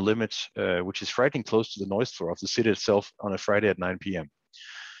stay within the limits, which is frightening close to the noise floor of the city itself on a Friday at 9 p.m.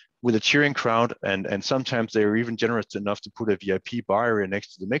 With a cheering crowd, and sometimes they are even generous enough to put a VIP bar area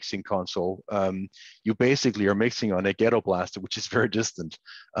next to the mixing console. You basically are mixing on a ghetto blaster, which is very distant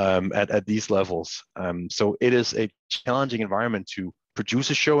at these levels. So it is a challenging environment to produce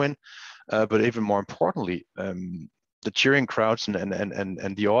a show in, but even more importantly, the cheering crowds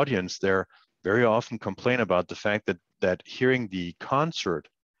and the audience there very often complain about the fact that hearing the concert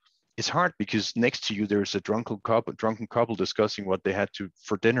is hard, because next to you there's a drunken couple discussing what they had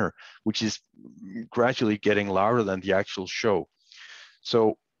for dinner, which is gradually getting louder than the actual show.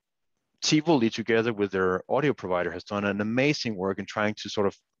 So Tivoli, together with their audio provider, has done an amazing work in trying to sort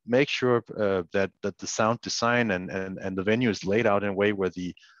of make sure that the sound design and the venue is laid out in a way where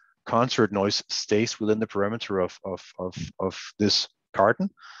the concert noise stays within the perimeter of this carton,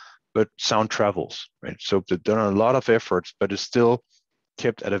 but sound travels, right? So they've done a lot of efforts, but it's still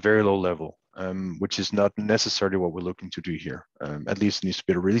kept at a very low level, which is not necessarily what we're looking to do here. At least it needs to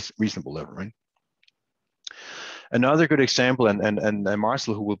be at a really reasonable level, right? Another good example, and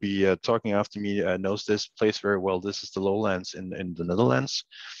Marcel, who will be talking after me, knows this place very well. This is the lowlands in the Netherlands.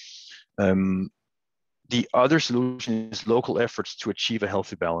 The other solution is local efforts to achieve a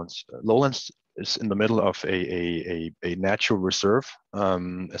healthy balance. Lowlands is in the middle of a natural reserve,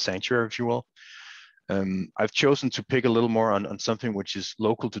 a sanctuary, if you will. I've chosen to pick a little more on something which is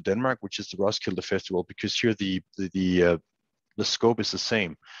local to Denmark, which is the Roskilde Festival, because here the scope is the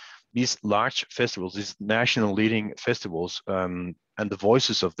same. These large festivals, these national leading festivals, and the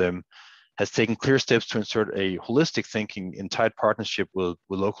voices of them has taken clear steps to insert a holistic thinking in tight partnership with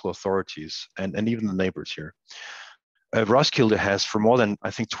local authorities and even the neighbors here. Roskilde has, for more than,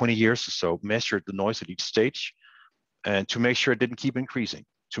 I think, 20 years or so, measured the noise at each stage, and to make sure it didn't keep increasing,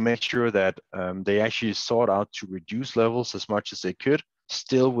 to make sure that they actually sought out to reduce levels as much as they could,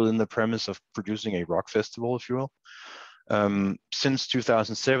 still within the premise of producing a rock festival, if you will. Since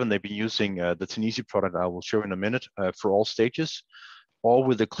 2007, they've been using the Tunisia product I will show in a minute for all stages, all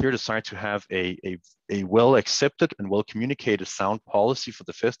with a clear desire to have a well accepted and well communicated sound policy for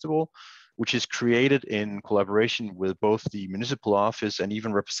the festival, which is created in collaboration with both the municipal office and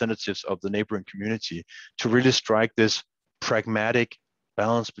even representatives of the neighboring community to really strike this pragmatic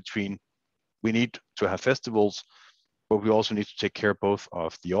balance between we need to have festivals, but we also need to take care both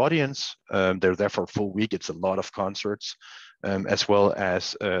of the audience. They're there for a full week. It's a lot of concerts, as well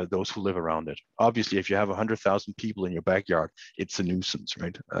as those who live around it. Obviously, if you have 100,000 people in your backyard, it's a nuisance,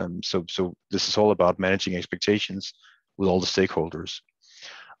 right? So this is all about managing expectations with all the stakeholders.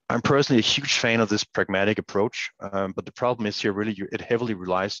 I'm personally a huge fan of this pragmatic approach, but the problem is here really it heavily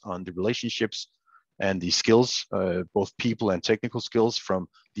relies on the relationships and the skills, both people and technical skills from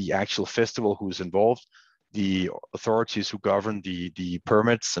the actual festival who is involved, the authorities who govern the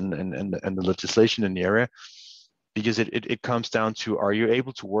permits and the legislation in the area, because it comes down to, are you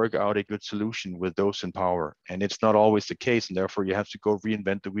able to work out a good solution with those in power? And it's not always the case, and therefore you have to go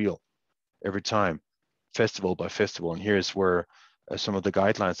reinvent the wheel every time, festival by festival. And here's where some of the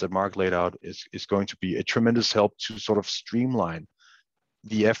guidelines that Mark laid out is going to be a tremendous help to sort of streamline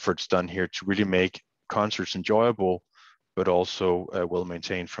the efforts done here to really make concerts enjoyable, but also well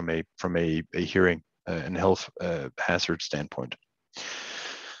maintained from a hearing and health hazard standpoint.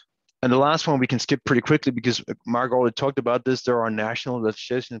 And the last one we can skip pretty quickly because Mark already talked about this. There are national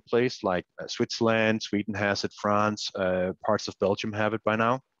legislation in place like Switzerland, Sweden has it, France, parts of Belgium have it by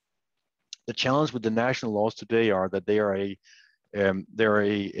now. The challenge with the national laws today are that they are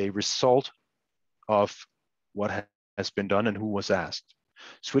a result of what has been done and who was asked.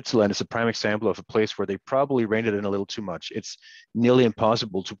 Switzerland is a prime example of a place where they probably reined it in a little too much. It's nearly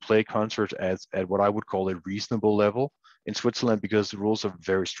impossible to play concerts at what I would call a reasonable level in Switzerland because the rules are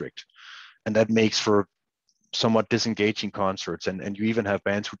very strict. And that makes for somewhat disengaging concerts. And you even have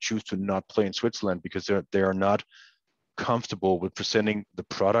bands who choose to not play in Switzerland because they are not comfortable with presenting the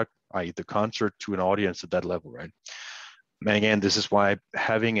product, i.e. the concert, to an audience at that level, right? And again, this is why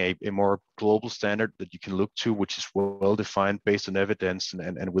having a more global standard that you can look to, which is well defined based on evidence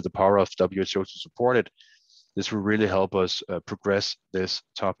and with the power of WHO to support it, this will really help us progress this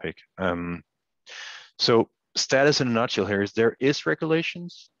topic. So status in a nutshell here is there is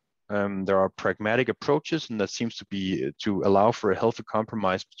regulations. There are pragmatic approaches, and that seems to be to allow for a healthy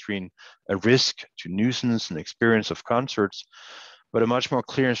compromise between a risk to nuisance and experience of concerts, but a much more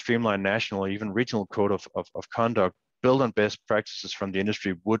clear and streamlined national, even regional code of conduct built on best practices from the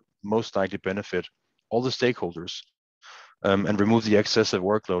industry would most likely benefit all the stakeholders and remove the excessive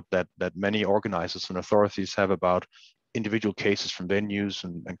workload that many organizers and authorities have about individual cases from venues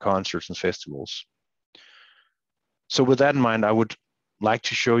and concerts and festivals. So with that in mind, I would like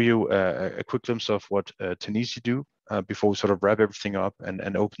to show you a quick glimpse of what Tenisi do before we sort of wrap everything up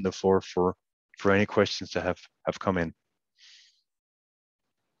and open the floor for any questions that have come in.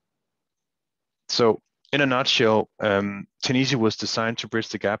 So in a nutshell, Tenisi was designed to bridge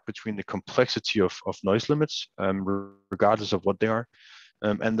the gap between the complexity of noise limits, regardless of what they are,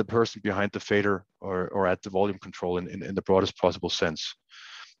 and the person behind the fader or at the volume control in the broadest possible sense.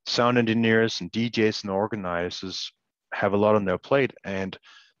 Sound engineers and DJs and organizers have a lot on their plate, and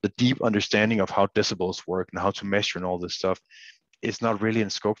the deep understanding of how decibels work and how to measure and all this stuff is not really in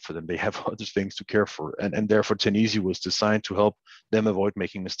scope for them. They have other things to care for. And therefore Tenisi was designed to help them avoid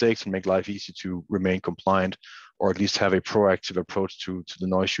making mistakes and make life easy to remain compliant, or at least have a proactive approach to the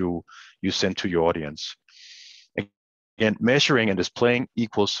noise you send to your audience. Again, measuring and displaying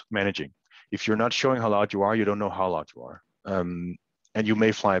equals managing. If you're not showing how loud you are, you don't know how loud you are. And you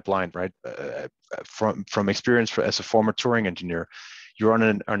may fly blind, right? From experience as a former touring engineer, you're on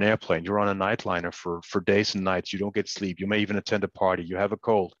an airplane, you're on a nightliner for days and nights, you don't get sleep, you may even attend a party, you have a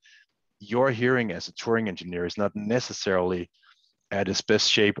cold. Your hearing as a touring engineer is not necessarily at its best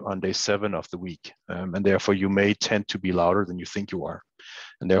shape on day 7 of the week. And therefore you may tend to be louder than you think you are.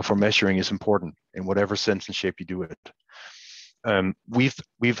 And therefore measuring is important in whatever sense and shape you do it.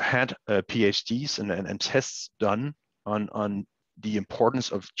 We've had PhDs and tests done on the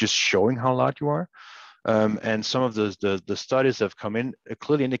importance of just showing how loud you are. And some of the studies that have come in, it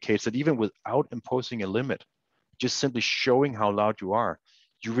clearly indicates that even without imposing a limit, just simply showing how loud you are,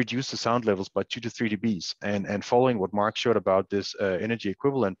 you reduce the sound levels by 2 to 3 dBs. And following what Mark showed about this energy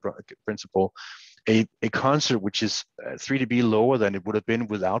equivalent principle, a concert which is 3 dB lower than it would have been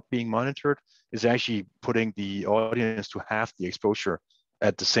without being monitored is actually putting the audience to half the exposure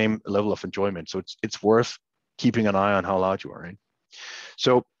at the same level of enjoyment. So it's worth keeping an eye on how loud you are, right?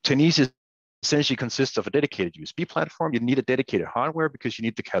 So Tenisi essentially consists of a dedicated USB platform. You need a dedicated hardware because you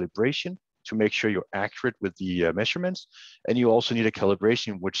need the calibration to make sure you're accurate with the measurements. And you also need a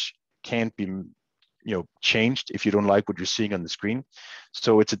calibration which can't be changed if you don't like what you're seeing on the screen.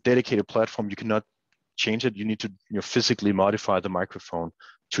 So it's a dedicated platform. You cannot change it. You need to physically modify the microphone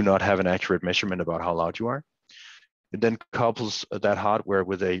to not have an accurate measurement about how loud you are. It then couples that hardware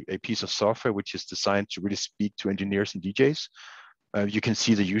with a piece of software which is designed to really speak to engineers and DJs. You can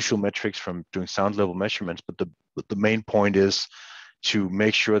see the usual metrics from doing sound level measurements, but the main point is to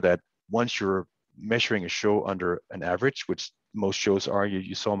make sure that once you're measuring a show under an average, which most shows are,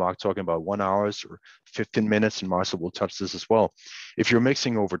 you saw Mark talking about 1 hour or 15 minutes, and Marcel will touch this as well. If you're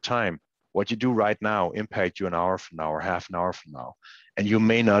mixing over time, what you do right now impact you an hour from now or half an hour from now, and you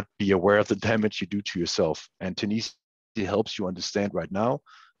may not be aware of the damage you do to yourself. And Tenisi helps you understand right now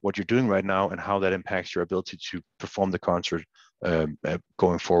what you're doing right now and how that impacts your ability to perform the concert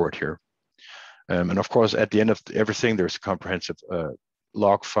going forward here. And of course, at the end of everything, there's a comprehensive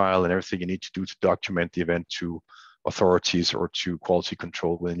log file and everything you need to do to document the event to authorities or to quality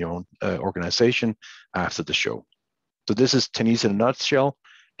control within your own organization after the show. So this is Tenisi in a nutshell.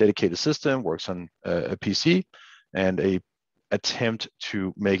 Dedicated system, works on a PC, and a attempt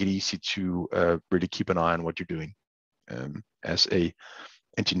to make it easy to really keep an eye on what you're doing as a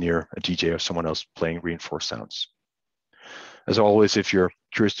engineer, a DJ, or someone else playing reinforced sounds. As always, if you're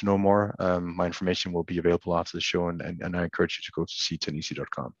curious to know more, my information will be available after the show, and I encourage you to go to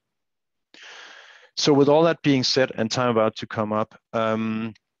ctenisi.com. So with all that being said and time about to come up,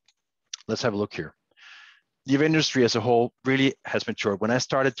 let's have a look here. The event industry as a whole really has matured. When I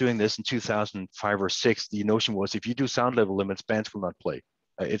started doing this in 2005 or 6, the notion was if you do sound level limits, bands will not play.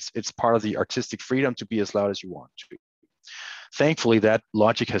 It's part of the artistic freedom to be as loud as you want to. Thankfully, that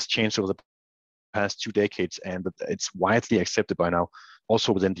logic has changed over the past 2 decades, and it's widely accepted by now,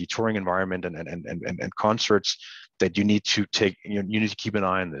 also within the touring environment and concerts, that you need to take, you need to keep an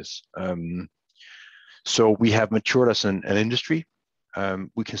eye on this. So we have matured as an industry.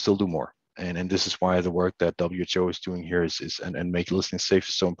 We can still do more. And this is why the work that WHO is doing here and make listening safe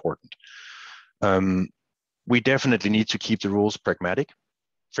is so important. We definitely need to keep the rules pragmatic.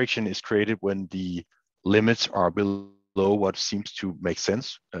 Friction is created when the limits are below what seems to make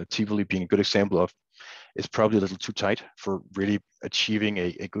sense. Tivoli being a good example of, is probably a little too tight for really achieving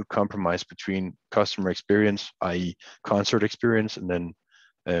a good compromise between customer experience, i.e. concert experience, and then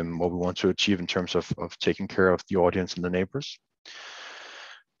what we want to achieve in terms of taking care of the audience and the neighbors.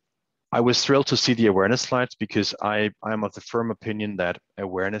 I was thrilled to see the awareness slides because I'm of the firm opinion that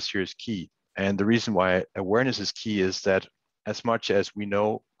awareness here is key. And the reason why awareness is key is that as much as we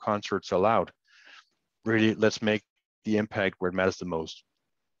know concerts are loud, really let's make the impact where it matters the most.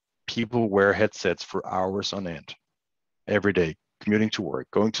 People wear headsets for hours on end, every day, commuting to work,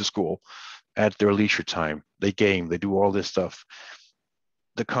 going to school, at their leisure time. They game, they do all this stuff.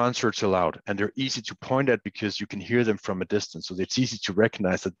 The concerts are loud and they're easy to point at because you can hear them from a distance. So it's easy to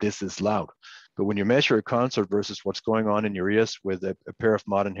recognize that this is loud. But when you measure a concert versus what's going on in your ears with a pair of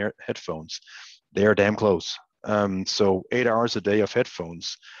modern headphones, they are damn close. So 8 hours a day of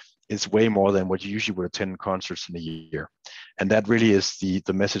headphones is way more than what you usually would attend concerts in a year. And that really is the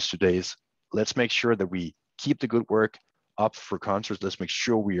message today is let's make sure that we keep the good work up for concerts. Let's make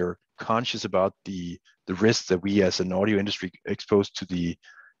sure we are conscious about the risks that we as an audio industry expose to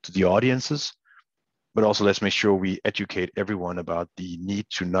the audiences, but also let's make sure we educate everyone about the need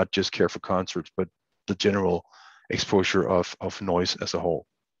to not just care for concerts, but the general exposure of noise as a whole.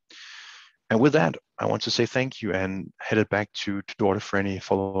 And with that, I want to say thank you and head it back to Dorte for any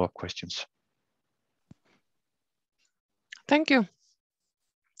follow-up questions. Thank you,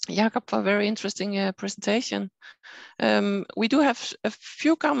 Jakob, for a very interesting presentation. We do have a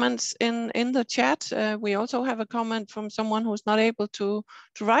few comments in the chat. We also have a comment from someone who's not able to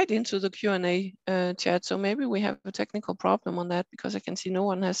write into the Q&A chat. So maybe we have a technical problem on that because I can see no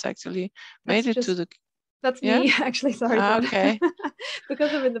one has actually made it to the... That's me, actually, sorry. Okay.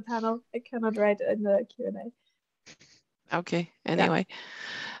 Because I'm in the panel, I cannot write in the Q&A. Okay, anyway.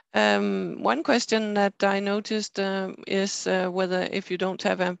 Yeah. One question that I noticed is whether if you don't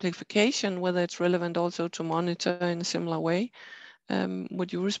have amplification, whether it's relevant also to monitor in a similar way.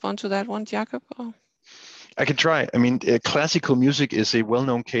 Would you respond to that one, Jakob? Or? I can try. I mean, classical music is a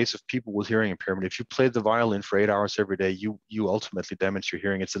well-known case of people with hearing impairment. If you play the violin for 8 hours every day, you ultimately damage your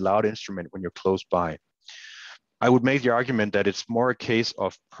hearing. It's a loud instrument when you're close by. I would make the argument that it's more a case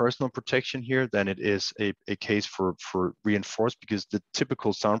of personal protection here than it is a case for reinforced, because the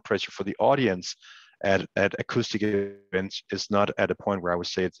typical sound pressure for the audience at acoustic events is not at a point where I would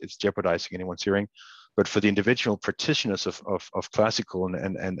say it's jeopardizing anyone's hearing. But for the individual practitioners of classical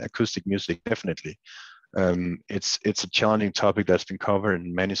and acoustic music, definitely. It's a challenging topic that's been covered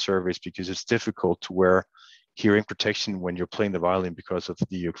in many surveys because it's difficult to wear hearing protection when you're playing the violin because of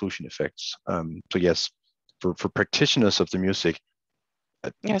the occlusion effects. So yes, for practitioners of the music,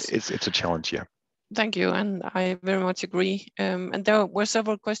 yes, it's a challenge, yeah. Thank you, and I very much agree. And there were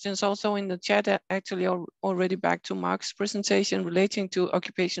several questions also in the chat, actually already back to Mark's presentation relating to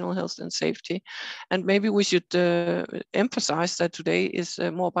occupational health and safety. And maybe we should emphasize that today is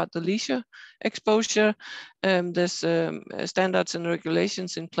more about the leisure exposure. There's standards and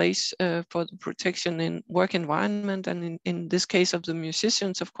regulations in place for the protection in work environment. And in this case of the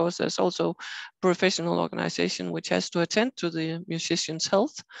musicians, of course, there's also professional organization which has to attend to the musicians'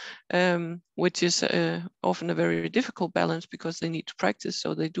 health, which is often a very difficult balance because they need to practice,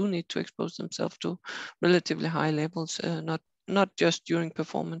 so they do need to expose themselves to relatively high levels, not just during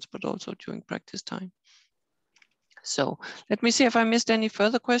performance, but also during practice time. So let me see if I missed any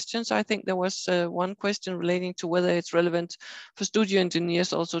further questions. I think there was one question relating to whether it's relevant for studio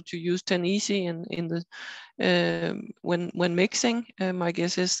engineers also to use 10 Easy in the when mixing. My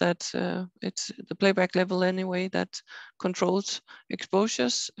guess is that it's the playback level anyway that controls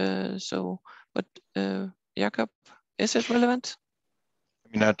exposures. But Jakob, is it relevant?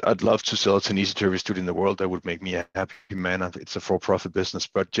 I mean, I'd love to sell it to an easy to every studio in the world. That would make me a happy man. It's a for-profit business,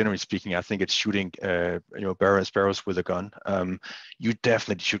 but generally speaking, I think it's shooting, sparrows with a gun. You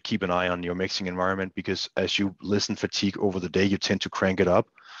definitely should keep an eye on your mixing environment because as you listen fatigue over the day, you tend to crank it up.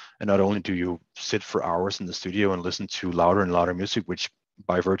 And not only do you sit for hours in the studio and listen to louder and louder music, which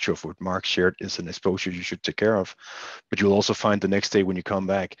by virtue of what Mark shared is an exposure you should take care of, but you'll also find the next day when you come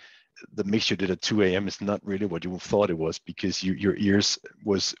back, the mix you did at 2 a.m. is not really what you thought it was because your ears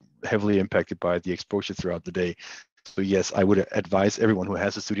was heavily impacted by the exposure throughout the day. So yes, I would advise everyone who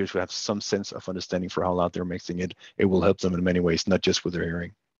has a studio to have some sense of understanding for how loud they're mixing it. It will help them in many ways, not just with their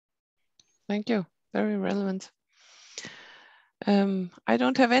hearing. Thank you. Very relevant. I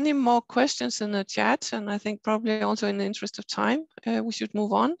don't have any more questions in the chat, and I think probably also in the interest of time, we should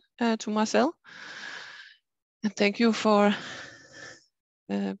move on to Marcel. And thank you for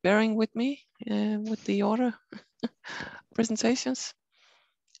bearing with me with the order presentations.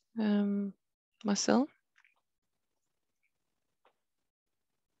 Marcel?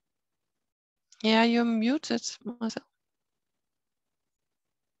 Yeah, you're muted, Marcel.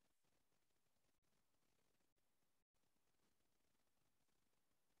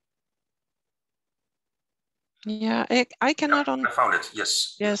 Yeah, I cannot I found it,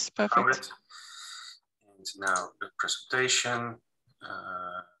 yes. Yes, perfect. Found it. And now the presentation.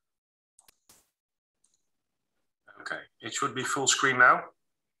 Okay, it should be full screen now.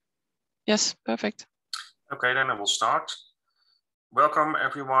 Yes, perfect. Okay, then I will start. Welcome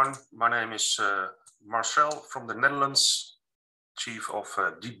everyone. My name is Marcel from the Netherlands, Chief of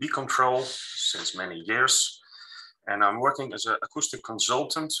DB Control since many years. And I'm working as an acoustic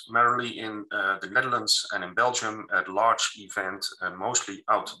consultant, mainly in the Netherlands and in Belgium at large events and mostly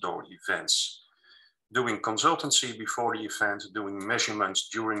outdoor events. Doing consultancy before the event, doing measurements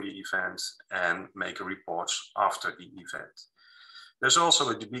during the event, and making reports after the event. There's also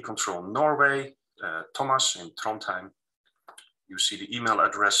a DB Control Norway, Thomas in Trondheim. You see the email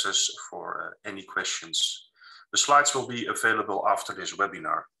addresses for any questions. The slides will be available after this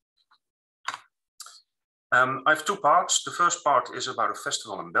webinar. I have two parts. The first part is about a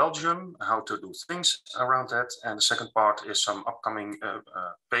festival in Belgium, how to do things around that. And the second part is some upcoming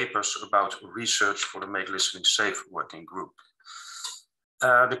papers about research for the Make Listening Safe working group.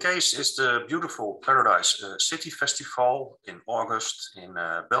 The case is the beautiful Paradise City Festival in August in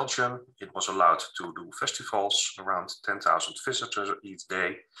Belgium. It was allowed to do festivals, around 10,000 visitors each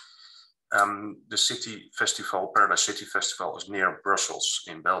day. The city festival, Paradise City Festival, is near Brussels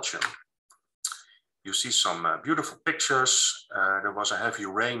in Belgium. You see some beautiful pictures. There was a heavy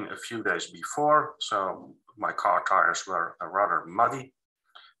rain a few days before, so my car tires were rather muddy,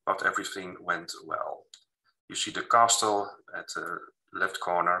 but everything went well. You see the castle at the left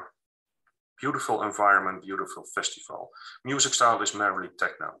corner. Beautiful environment, beautiful festival. Music style is merely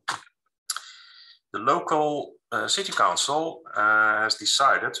techno. The local city council has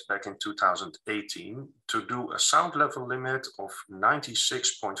decided back in 2018 to do a sound level limit of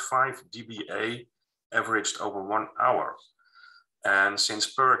 96.5 dBA averaged over 1 hour. And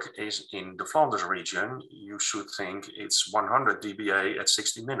since Perk is in the Flanders region, you should think it's 100 dBA at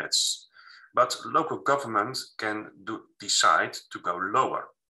 60 minutes. But local government can decide to go lower.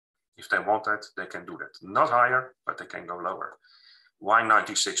 If they want that, they can do that. Not higher, but they can go lower. Why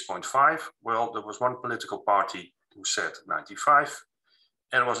 96.5? Well, there was one political party who said 95,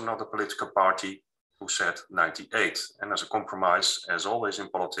 and there was another political party who said 98. And as a compromise, as always in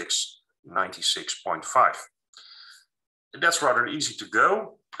politics, 96.5. That's rather easy to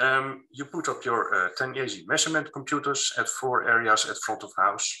go. You put up your 1080 measurement computers at 4 areas at front of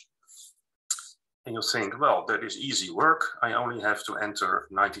house. And you think, well, that is easy work. I only have to enter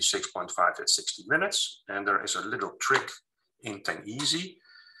 96.5 at 60 minutes. And there is a little trick in 10easy.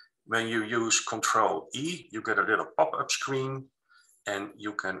 When you use Control E, you get a little pop-up screen and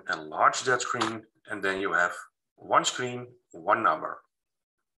you can enlarge that screen. And then you have one screen, one number.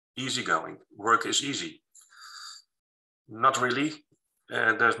 Easy going. Work is easy. Not really.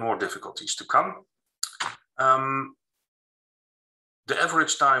 There's more difficulties to come. The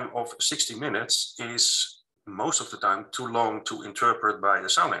average time of 60 minutes is most of the time too long to interpret by a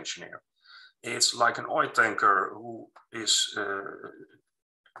sound engineer. It's like an oil tanker who is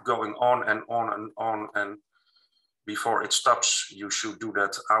going on and on and on, and before it stops, you should do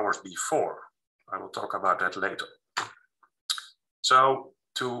that hours before. I will talk about that later. So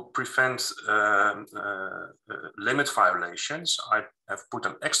to prevent limit violations, I have put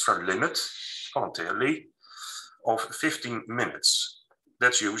an extra limit voluntarily of 15 minutes.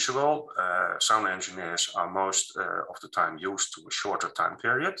 That's usual. Sound engineers are most of the time used to a shorter time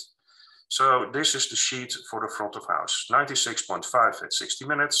period. So this is the sheet for the front of house. 96.5 at 60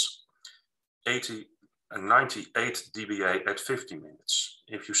 minutes, 80 and 98 dBA at 50 minutes.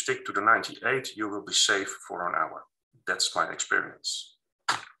 If you stick to the 98, you will be safe for an hour. That's my experience.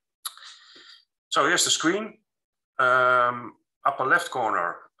 So here's the screen. Upper left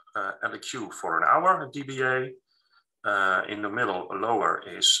corner, LEQ for an hour, dBA. In the middle, lower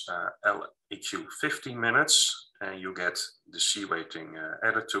is LEQ 15 minutes, and you get the C rating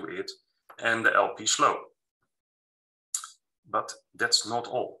added to it, and the LP slow. But that's not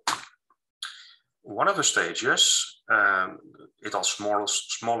all. One of the stages, it are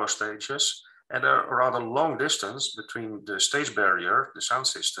smaller stages, and a rather long distance between the stage barrier, the sound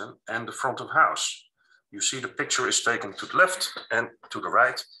system, and the front of house. You see the picture is taken to the left and to the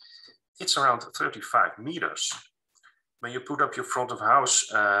right. It's around 35 meters. When you put up your front of house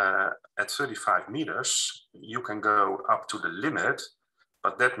at 35 meters, you can go up to the limit,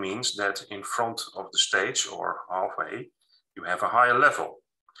 but that means that in front of the stage or halfway, you have a higher level.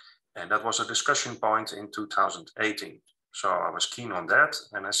 And that was a discussion point in 2018. So I was keen on that.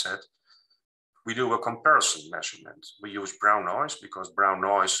 And I said, we do a comparison measurement. We use brown noise because brown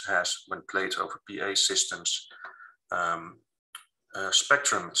noise has, when played over PA systems, a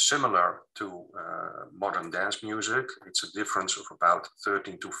spectrum similar to modern dance music. It's a difference of about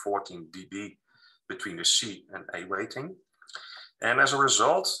 13 to 14 dB between the C and A weighting. And as a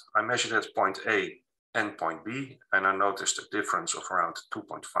result, I measured at point A and point B, and I noticed a difference of around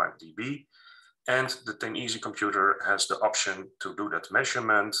 2.5 dB. And the 10easy computer has the option to do that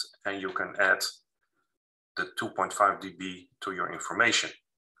measurement, and you can add the 2.5 dB to your information.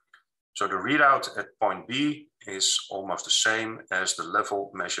 So the readout at point B is almost the same as the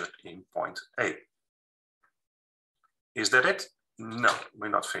level measured in point A. Is that it? No, we're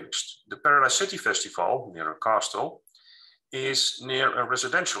not finished. The Paradise City Festival near a castle is near a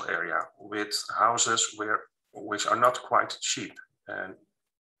residential area with houses which are not quite cheap. And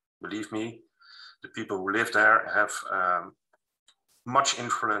believe me, the people who live there have much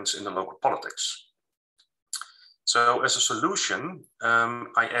influence in the local politics. So as a solution,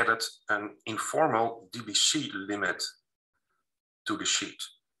 I added an informal DBC limit to the sheet.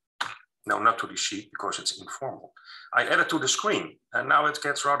 No, not to the sheet because it's informal. I added to the screen, and now it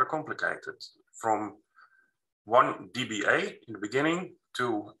gets rather complicated. From 1 dBA in the beginning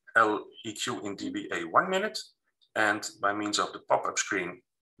to LEQ in dBA 1 minute, and by means of the pop-up screen,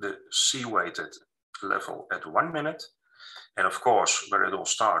 the C-weighted level at 1 minute. And of course, where it all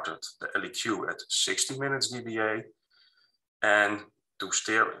started, the LEQ at 60 minutes dBA. And to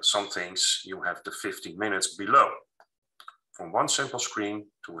steer some things, you have the 15 minutes below. From one simple screen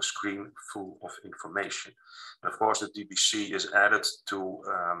to a screen full of information. And of course, the DBC is added to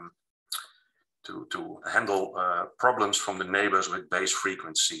handle problems from the neighbors with bass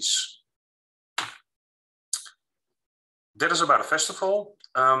frequencies. That is about a festival.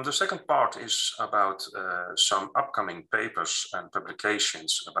 The second part is about some upcoming papers and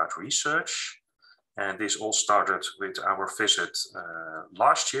publications about research. And this all started with our visit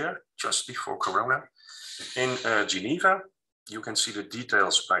last year, just before Corona, in Geneva. You can see the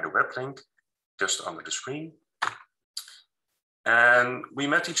details by the web link just under the screen. And we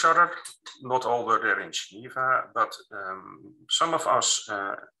met each other. Not all were there in Geneva, but some of us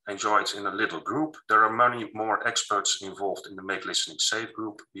enjoyed in a little group. There are many more experts involved in the Make Listening Safe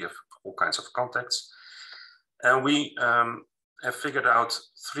group. We have all kinds of contacts. And we have figured out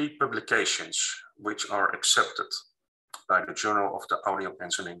 3 publications which are accepted by the Journal of the Audio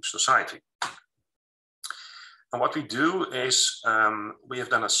Engineering Society. And what we do is we have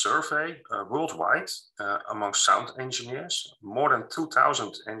done a survey worldwide among sound engineers. More than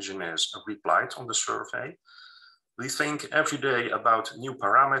 2,000 engineers have replied on the survey. We think every day about new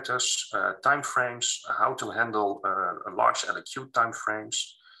parameters, timeframes, how to handle large LEQ timeframes.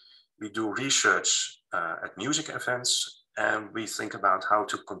 We do research at music events, and we think about how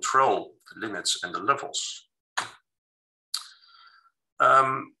to control the limits and the levels.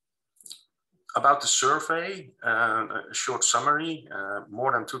 About the survey, a short summary,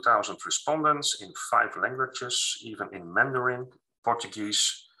 more than 2,000 respondents in 5 languages, even in Mandarin,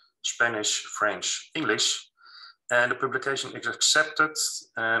 Portuguese, Spanish, French, English. And the publication is accepted,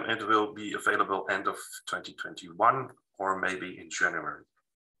 and it will be available end of 2021 or maybe in January.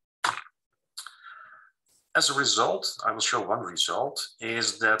 As a result, I will show one result,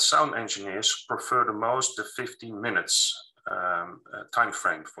 is that sound engineers prefer the most the 15 minutes time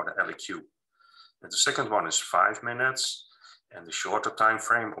frame for the LEQ. And the second one is 5 minutes, and the shorter time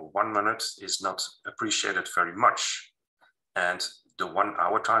frame of 1 minute is not appreciated very much. And the 1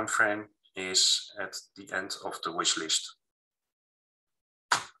 hour time frame is at the end of the wish list.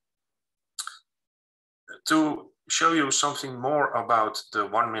 To show you something more about the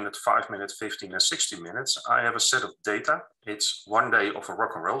 1 minute, 5 minute, 15 and 60 minutes, I have a set of data. It's one day of a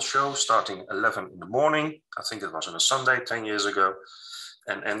rock and roll show starting 11 in the morning. I think it was on a Sunday 10 years ago.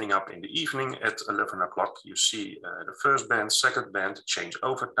 And ending up in the evening at 11 o'clock, you see the first band, second band, change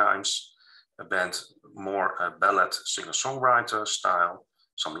over times, a band more ballad singer-songwriter style,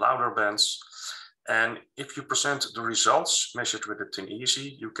 some louder bands. And if you present the results measured with the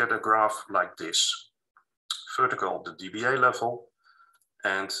 10easy, you get a graph like this. Vertical, the dBA level,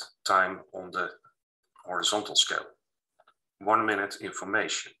 and time on the horizontal scale. 1 minute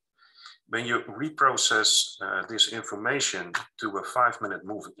information. When you reprocess this information to a 5 minute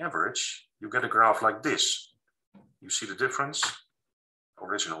moving average, you get a graph like this. You see the difference,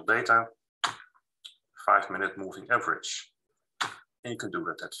 original data, 5-minute moving average. And you can do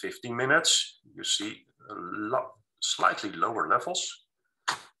that at 15 minutes. You see slightly lower levels.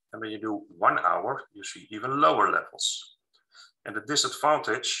 And when you do 1 hour, you see even lower levels. And the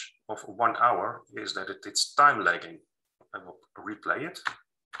disadvantage of 1 hour is that it's time lagging. I will replay it.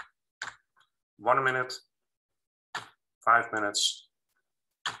 1 minute, 5 minutes,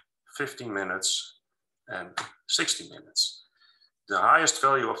 15 minutes, and 60 minutes. The highest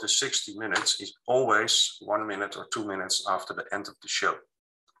value of the 60 minutes is always 1 minute or 2 minutes after the end of the show.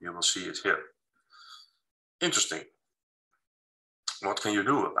 You will see it here. Interesting. What can you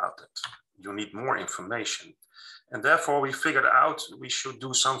do about it? You need more information. And therefore we figured out we should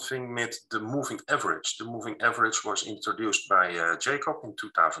do something with the moving average. The moving average was introduced by Jacob in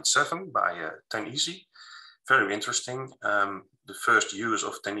 2007 by 10easy. Very interesting. The first use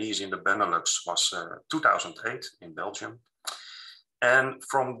of 10easy in the Benelux was 2008 in Belgium. And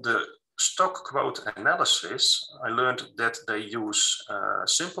from the stock quote analysis, I learned that they use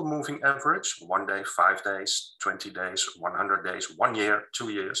simple moving average, 1 day, 5 days, 20 days, 100 days, 1 year, 2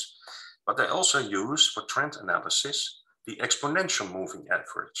 years. But they also use, for trend analysis, the exponential moving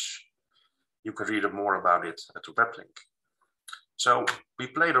average. You can read more about it at the web link. So we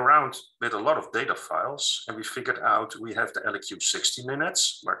played around with a lot of data files and we figured out we have the LQ 60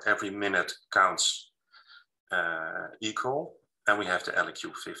 minutes, where every minute counts equal. And we have the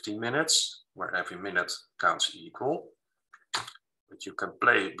LQ 15 minutes, where every minute counts equal. But you can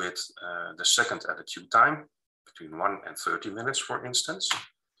play with the second LQ time, between 1 and 30 minutes, for instance.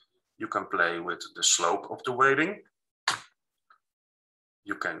 You can play with the slope of the weighting.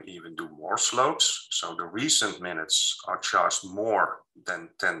 You can even do more slopes. So the recent minutes are charged more than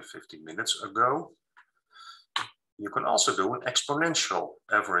 10, 15 minutes ago. You can also do an exponential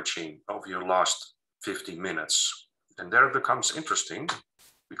averaging of your last 50 minutes. And there it becomes interesting,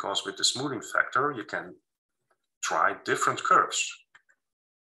 because with the smoothing factor, you can try different curves.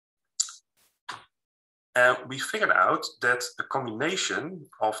 And we figured out that a combination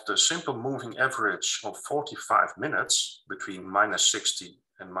of the simple moving average of 45 minutes between -60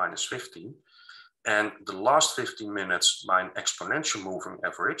 and -15, and the last 15 minutes by an exponential moving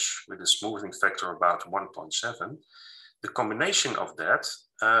average with a smoothing factor about 1.7, the combination of that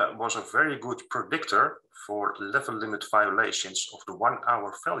was a very good predictor for level limit violations of the 1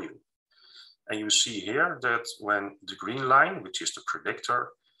 hour value. And you see here that when the green line, which is the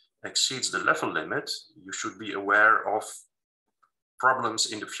predictor, exceeds the level limit, you should be aware of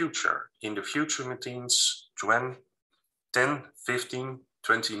problems in the future. In the future means 10, 15,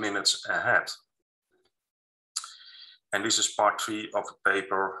 20 minutes ahead. And this is part 3 of a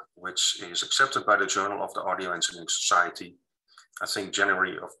paper which is accepted by the Journal of the Audio Engineering Society, I think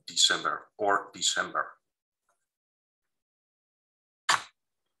January or December.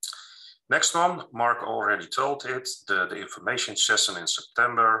 Next one, Mark already told it, the information session in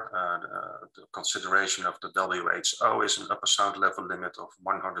September, the consideration of the WHO is an upper sound level limit of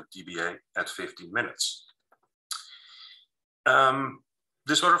 100 dBA at 15 minutes.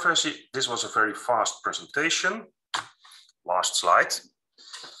 This was a very fast presentation. Last slide.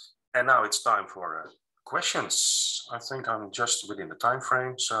 And now it's time for questions. I think I'm just within the time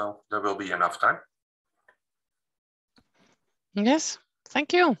frame, so there will be enough time. Yes,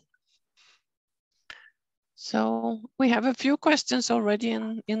 thank you. So we have a few questions already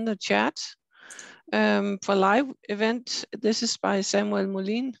in the chat. For live event, this is by Samuel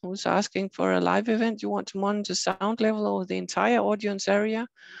Moulin, who's asking for a live event. You want to monitor sound level over the entire audience area,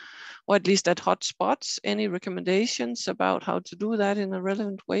 or at least at hot spots. Any recommendations about how to do that in a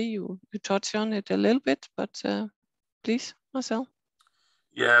relevant way? You touch on it a little bit, but please, Marcel.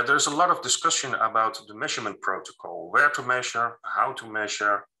 Yeah, there's a lot of discussion about the measurement protocol, where to measure, how to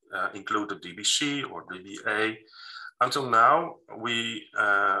measure, include the DBC or DBA. Until now, we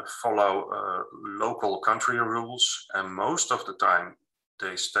follow local country rules, and most of the time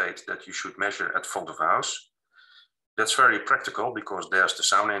they state that you should measure at front of house. That's very practical because there's the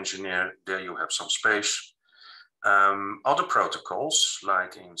sound engineer, there you have some space. Other protocols,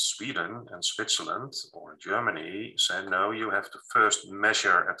 like in Sweden and Switzerland or Germany, say no, you have to first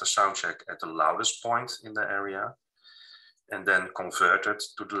measure at the sound check at the loudest point in the area, and then convert it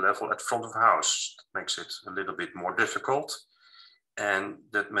to the level at front of house. That makes it a little bit more difficult, and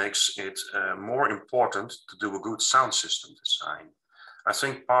that makes it more important to do a good sound system design. I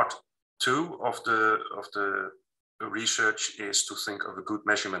think part 2 of the research is to think of a good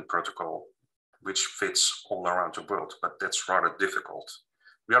measurement protocol which fits all around the world, but that's rather difficult.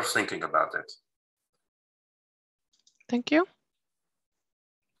 We are thinking about it. Thank you.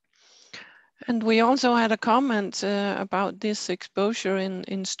 And we also had a comment about this exposure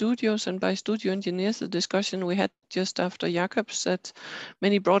in studios and by studio engineers. The discussion we had just after Jakob said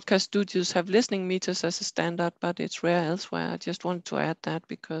many broadcast studios have listening meters as a standard, but it's rare elsewhere. I just wanted to add that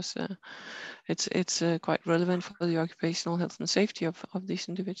because it's quite relevant for the occupational health and safety of these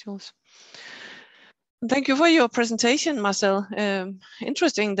individuals. Thank you for your presentation, Marcel.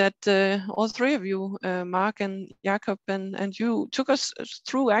 Interesting that all three of you, Mark and Jakob and you, took us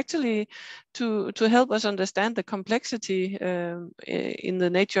through actually to help us understand the complexity in the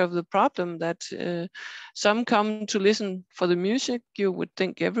nature of the problem, that some come to listen for the music. You would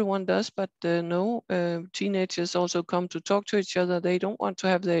think everyone does, but no, teenagers also come to talk to each other. They don't want to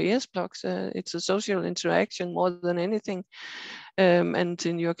have their ears plugged. It's a social interaction more than anything. And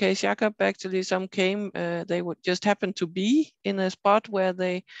in your case, Jakob, actually some came, they would just happen to be in a spot where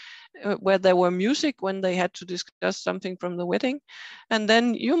there were music when they had to discuss something from the wedding. And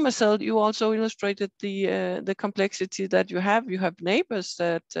then you, Marcel, you also illustrated the complexity that you have. You have neighbors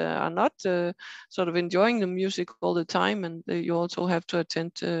that are not sort of enjoying the music all the time, and you also have to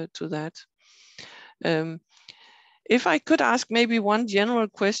attend to that. If I could ask maybe one general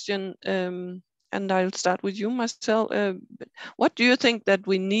question, and I'll start with you, Marcel. What do you think that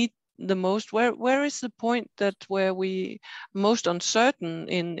we need the most? Where is the point that where we most uncertain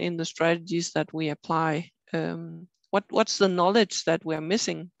in the strategies that we apply? What's the knowledge that we're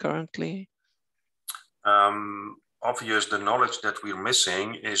missing currently? Obvious, the knowledge that we're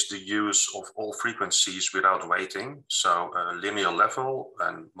missing is the use of all frequencies without weighting. So a linear level,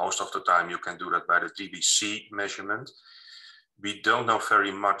 and most of the time you can do that by the dBc measurement. We don't know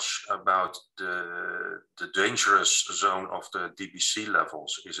very much about the dangerous zone of the dBc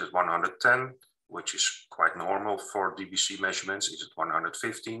levels. Is it 110, which is quite normal for dBc measurements? Is it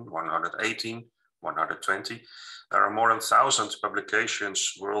 115, 118, 120? There are more than 1,000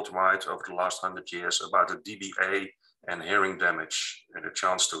 publications worldwide over the last 100 years about the dBA and hearing damage and the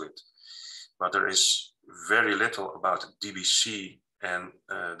chance to it. But there is very little about dBc and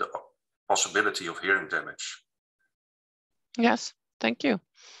the possibility of hearing damage. Yes, thank you.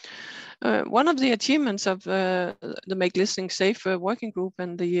 One of the achievements of the Make Listening Safe working group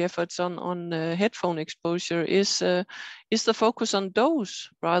and the efforts on headphone exposure is the focus on dose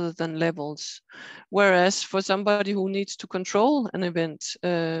rather than levels. Whereas for somebody who needs to control an event,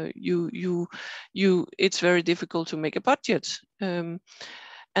 it's very difficult to make a budget.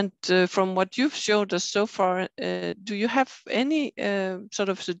 And from what you've showed us so far, do you have any sort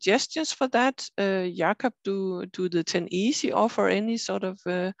of suggestions for that? Jakob, do the 10 Easy offer any sort of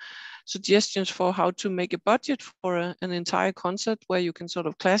suggestions for how to make a budget for an entire concert where you can sort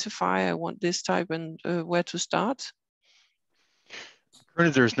of classify, I want this type, and where to start?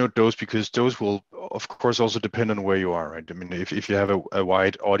 Currently, there's no dose, because dose will, of course, also depend on where you are, right? I mean, if you have a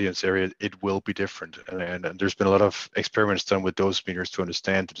wide audience area, it will be different. And there's been a lot of experiments done with dose meters to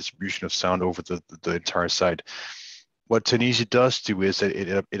understand the distribution of sound over the entire site. What 10 Easy does do is that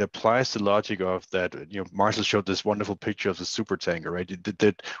it applies the logic of that. Marcel showed this wonderful picture of the super tanker, right?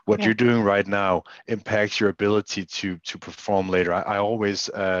 That what you're doing right now impacts your ability to perform later. I always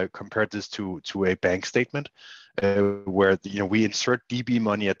compare this to a bank statement. Where we insert dB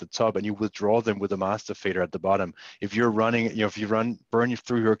money at the top and you withdraw them with a master fader at the bottom. If you're running, if you burn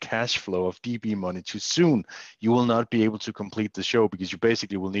through your cash flow of dB money too soon, you will not be able to complete the show, because you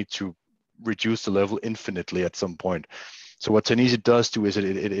basically will need to reduce the level infinitely at some point. So what 10 Easy does do is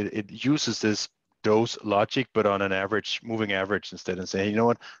it uses this dose logic, but on an average, moving average instead, and saying, you know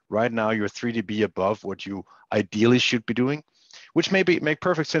what, right now you're 3 dB above what you ideally should be doing, which make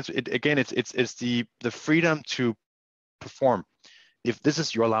perfect sense. It's the freedom to perform. If this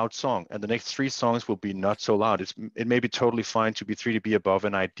is your loud song and the next 3 songs will be not so loud, it may be totally fine to be 3 dB above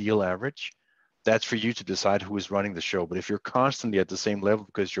an ideal average. That's for you to decide who is running the show. But if you're constantly at the same level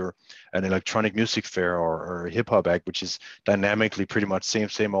because you're an electronic music fair or a hip hop act, which is dynamically pretty much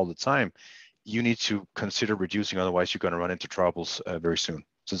same all the time, you need to consider reducing. Otherwise, you're going to run into troubles very soon.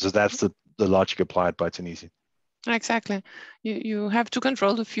 So that's the logic applied by 10 Easy. Exactly. You have to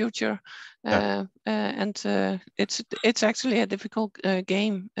control the future, and it's actually a difficult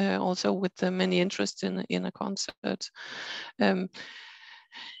game, also with many interests in a concert.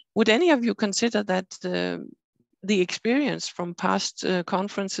 Would any of you consider that the experience from past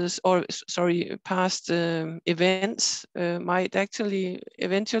conferences, or past events, might actually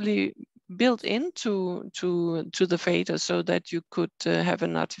eventually built into the fader, so that you could have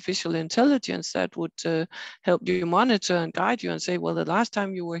an artificial intelligence that would help you monitor and guide you and say, well, the last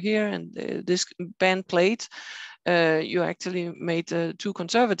time you were here and this band played, you actually made a too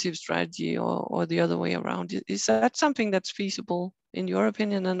conservative strategy or the other way around. Is that something that's feasible in your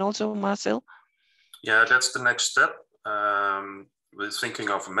opinion? And also Marcel? Yeah, that's the next step. We're thinking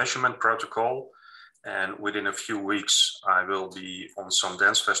of a measurement protocol, and within a few weeks, I will be on some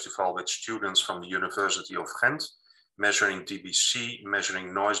dance festival with students from the University of Ghent, measuring dBc,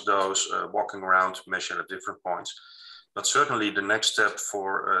 measuring noise dose, walking around, measure at different points. But certainly the next step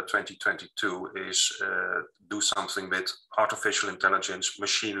for 2022 is do something with artificial intelligence,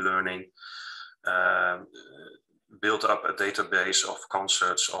 machine learning, build up a database of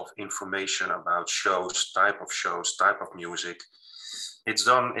concerts, of information about shows, type of music. It's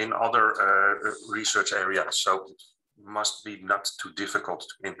done in other research areas, so it must be not too difficult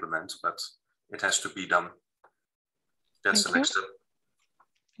to implement, but it has to be done. That's the next step.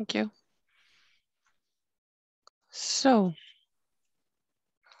 Thank you. So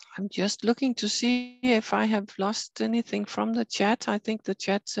I'm just looking to see if I have lost anything from the chat. I think the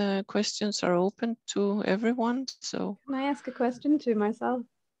chat questions are open to everyone. So can I ask a question to myself?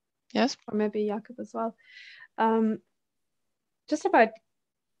 Yes. Or maybe Jakob as well. Just about,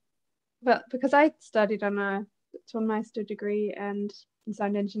 well, because I studied on a Ton Master degree and in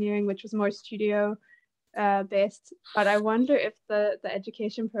sound engineering, which was more studio based, but I wonder if the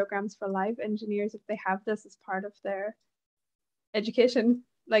education programs for live engineers, if they have this as part of their education,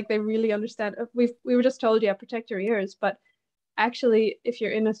 like they really understand. We were just told, yeah, protect your ears, but actually if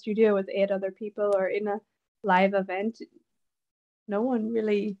you're in a studio with 8 other people or in a live event, no one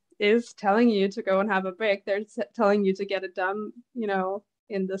really is telling you to go and have a break. They're telling you to get it done, you know,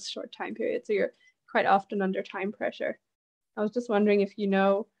 in this short time period. So you're quite often under time pressure. I was just wondering if you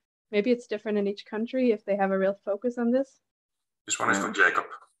know, maybe it's different in each country, if they have a real focus on this. This one is for Jacob.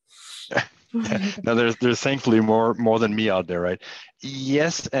 No, there's thankfully more than me out there, right?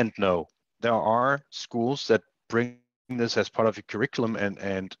 Yes and no. There are schools that bring this as part of a curriculum,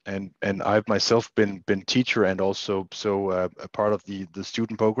 and I've myself been teacher and also a part of the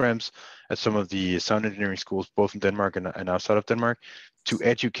student programs at some of the sound engineering schools, both in Denmark and outside of Denmark, to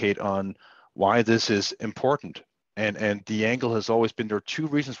educate on why this is important. And the angle has always been, there are 2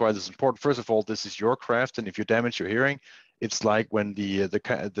 reasons why this is important. First of all, this is your craft, and if you damage your hearing, it's like when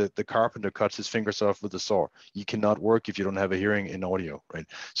the carpenter cuts his fingers off with a saw. You cannot work if you don't have a hearing in audio, right?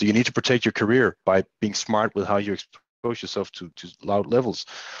 So you need to protect your career by being smart with how you expose yourself to loud levels.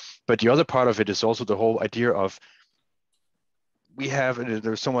 But the other part of it is also the whole idea of,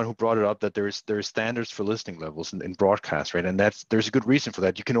 there's someone who brought it up that there's standards for listening levels in broadcast, right? And there's a good reason for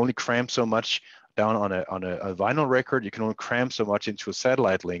that. You can only cram so much down on a vinyl record. You can only cram so much into a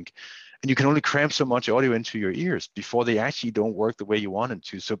satellite link. And you can only cram so much audio into your ears before they actually don't work the way you want them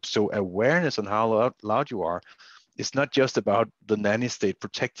to. So awareness on how loud you are, it's not just about the nanny state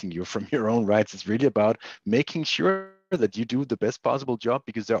protecting you from your own rights. It's really about making sure that you do the best possible job,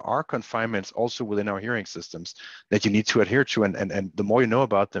 because there are confinements also within our hearing systems that you need to adhere to. And the more you know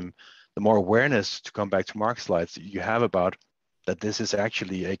about them, the more awareness, to come back to Mark's slides, you have about that this is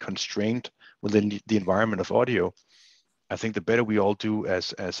actually a constraint within the environment of audio. I think the better we all do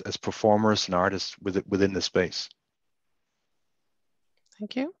as performers and artists within the space.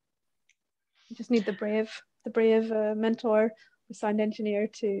 Thank you. You just need the brave mentor or sound engineer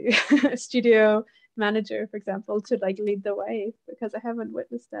to studio manager, for example, to like lead the way, because I haven't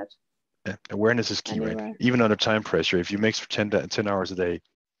witnessed that. Yeah, awareness is key, anywhere. Right? Even under time pressure, if you make for 10 hours a day,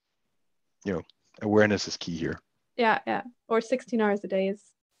 you know, awareness is key here. Yeah. Or 16 hours a day is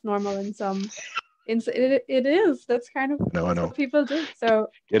normal in some. It is. That's kind of what people do. So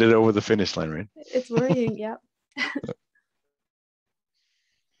get it over the finish line, right? It's worrying, yeah.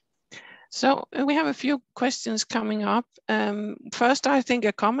 So we have a few questions coming up. First, I think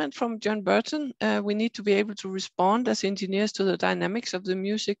a comment from John Burton. We need to be able to respond as engineers to the dynamics of the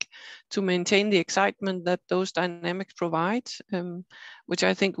music to maintain the excitement that those dynamics provide, which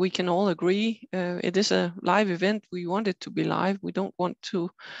I think we can all agree. It is a live event. We want it to be live. We don't want to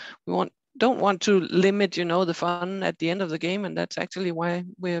limit, you know, the fun at the end of the game, and that's actually why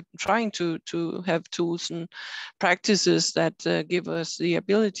we're trying to have tools and practices that give us the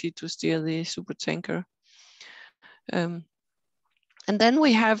ability to steer the supertanker. And then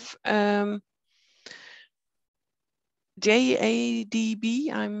we have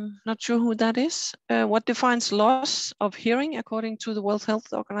JADB, I'm not sure who that is. What defines loss of hearing according to the World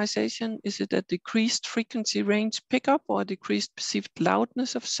Health Organization? Is it a decreased frequency range pickup or a decreased perceived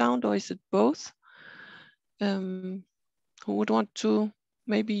loudness of sound, or is it both? Who would want to,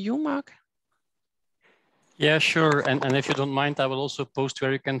 maybe you, Mark? Yeah, sure. And if you don't mind, I will also post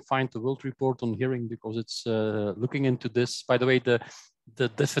where you can find the World Report on Hearing, because it's looking into this. By the way, the the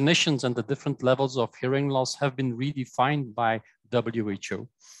definitions and the different levels of hearing loss have been redefined by WHO.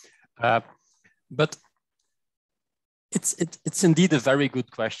 But it's indeed a very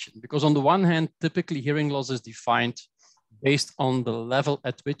good question, because on the one hand, typically hearing loss is defined based on the level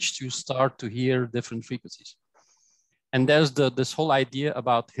at which you start to hear different frequencies. And there's this whole idea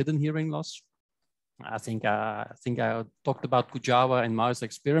about hidden hearing loss. I think I talked about Kujawa and mouse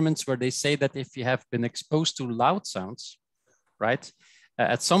experiments, where they say that if you have been exposed to loud sounds, right,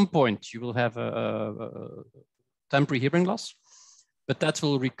 at some point you will have a temporary hearing loss, but that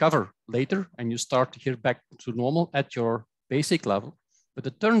will recover later and you start to hear back to normal at your basic level. But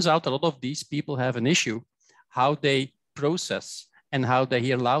it turns out a lot of these people have an issue how they process and how they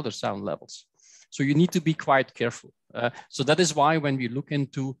hear louder sound levels. So you need to be quite careful. So that is why when we look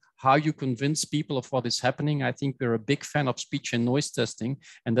into how you convince people of what is happening, I think we're a big fan of speech and noise testing.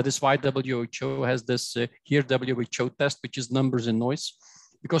 And that is why WHO has this here WHO test, which is numbers and noise.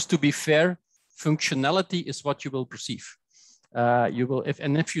 Because to be fair, functionality is what you will perceive.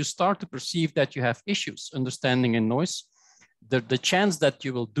 If you start to perceive that you have issues understanding in noise, the chance that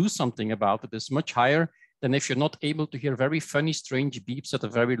you will do something about it is much higher than if you're not able to hear very funny, strange beeps at a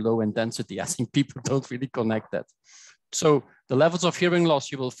very low intensity. I think people don't really connect that. So the levels of hearing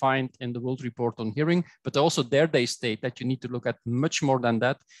loss you will find in the World Report on Hearing, but also there they state that you need to look at much more than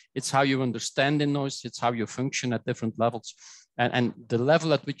that. It's how you understand in noise, it's how you function at different levels. And the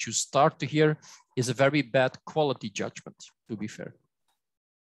level at which you start to hear is a very bad quality judgment, to be fair.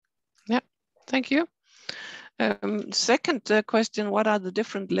 Yeah, thank you. Second question, what are the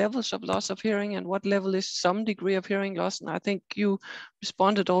different levels of loss of hearing and what level is some degree of hearing loss? And I think you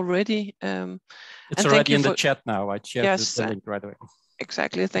responded already. It's already in the chat now. I shared the link right away.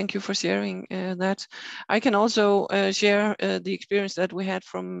 Exactly. Thank you for sharing that. I can also share the experience that we had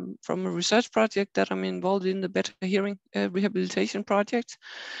from a research project that I'm involved in, the Better Hearing Rehabilitation Project,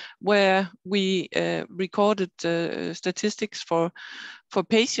 where we recorded statistics for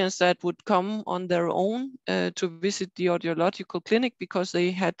patients that would come on their own to visit the audiological clinic because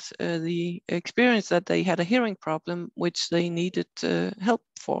they had the experience that they had a hearing problem which they needed help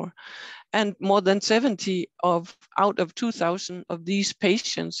for. And more than 70 out of 2,000 of these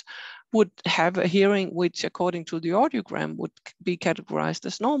patients would have a hearing which, according to the audiogram, would be categorized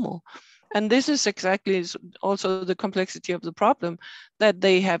as normal. And this is exactly also the complexity of the problem, that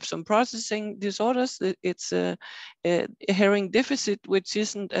they have some processing disorders. It's a hearing deficit, which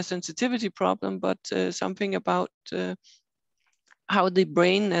isn't a sensitivity problem, but something about how the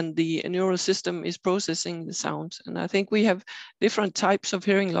brain and the neural system is processing the sound. And I think we have different types of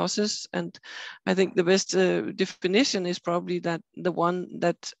hearing losses. And I think the best definition is probably that the one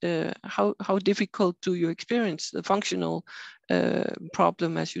that how difficult do you experience the functional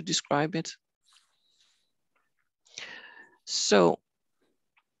problem as you describe it. So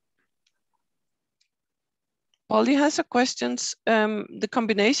Polly has a questions. The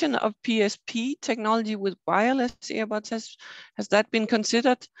combination of PSP technology with wireless earbuds, has that been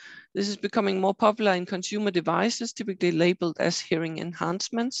considered? This is becoming more popular in consumer devices, typically labeled as hearing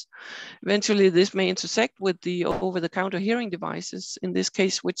enhancements. Eventually, this may intersect with the over-the-counter hearing devices. In this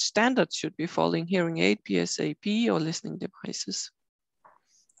case, which standards should be following hearing aid, PSAP, or listening devices?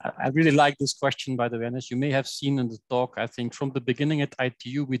 I really like this question, by the way, and as you may have seen in the talk, I think from the beginning at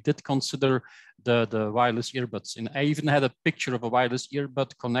ITU, we did consider the wireless earbuds. And I even had a picture of a wireless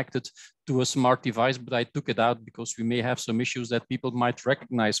earbud connected to a smart device, but I took it out because we may have some issues that people might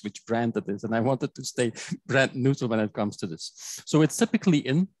recognize which brand it is. And I wanted to stay brand neutral when it comes to this. So it's typically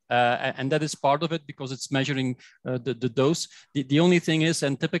in, and that is part of it because it's measuring the dose. The only thing is,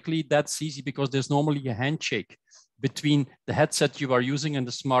 and typically that's easy because there's normally a handshake between the headset you are using and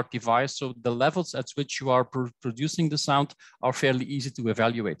the smart device. So the levels at which you are producing the sound are fairly easy to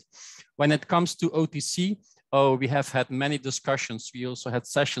evaluate. When it comes to OTC, we have had many discussions. We also had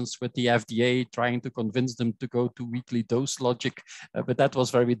sessions with the FDA trying to convince them to go to weekly dose logic, but that was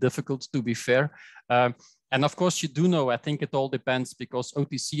very difficult, to be fair. And of course, you do know, I think it all depends because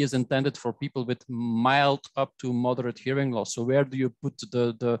OTC is intended for people with mild up to moderate hearing loss. So where do you put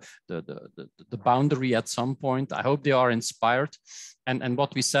the boundary at some point? I hope they are inspired. And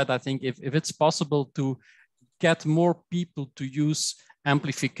what we said, I think if it's possible to get more people to use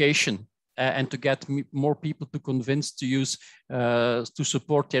amplification and to get more people to convince to use, to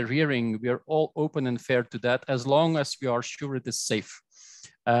support their hearing, we are all open and fair to that as long as we are sure it is safe.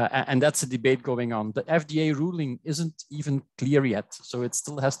 And that's a debate going on. The FDA ruling isn't even clear yet, so it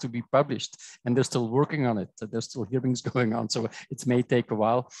still has to be published, and they're still working on it. There's still hearings going on, so it may take a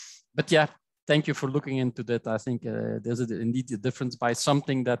while. But yeah, thank you for looking into that. I think there's indeed a difference by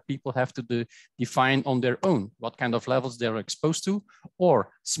something that people have to define on their own, what kind of levels they're exposed to,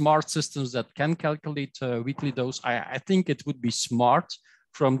 or smart systems that can calculate weekly dose. I think it would be smart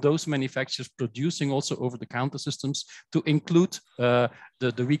from those manufacturers producing also over-the-counter systems to include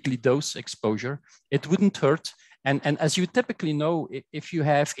the weekly dose exposure. It wouldn't hurt. And as you typically know, if you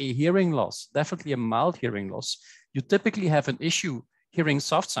have a hearing loss, definitely a mild hearing loss, you typically have an issue hearing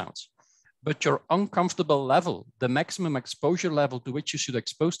soft sounds. But your uncomfortable level, the maximum exposure level to which you should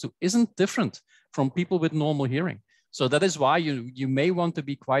expose to, isn't different from people with normal hearing. So that is why you may want to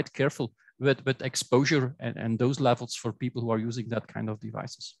be quite careful with exposure and those levels for people who are using that kind of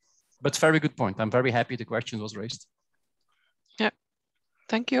devices. But very good point. I'm very happy the question was raised. Yeah,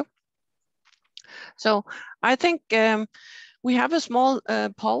 thank you. So I think we have a small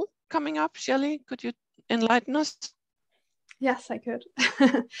poll coming up. Shelley, could you enlighten us? Yes, I could.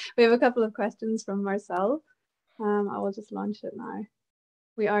 We have a couple of questions from Marcel. I will just launch it now.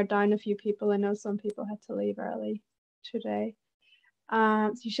 We are down a few people. I know some people had to leave early today.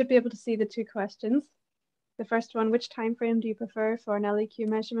 So you should be able to see the two questions. The first one, which time frame do you prefer for an LEQ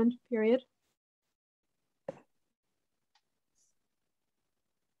measurement period?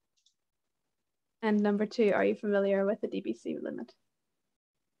 And number two, are you familiar with the DBC limit?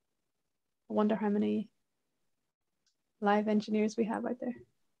 I wonder how many live engineers we have out there.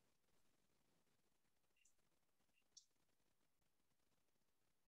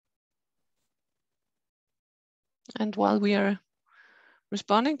 And while we are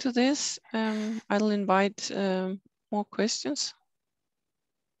responding to this, I'll invite more questions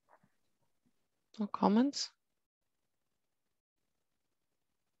or comments.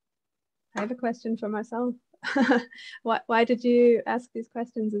 I have a question for myself. Why did you ask these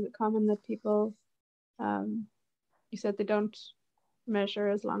questions? Is it common that people, you said they don't measure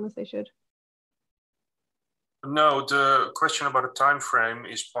as long as they should? No, the question about the time frame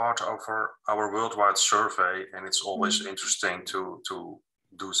is part of our worldwide survey, and it's always interesting to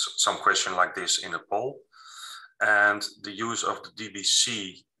do some question like this in a poll. And the use of the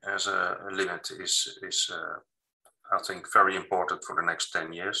DBC as a limit is I think, very important for the next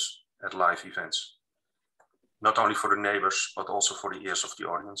 10 years at live events. Not only for the neighbors, but also for the ears of the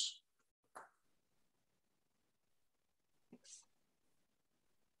audience.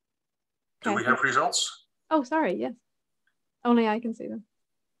 Do we have results? Oh, sorry, yes. Only I can see them.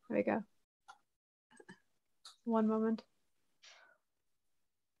 There we go. One moment.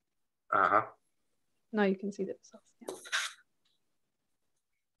 Now you can see the results. Yeah.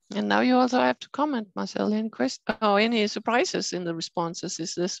 And now you also have to comment, Marcel, any question or any surprises in the responses?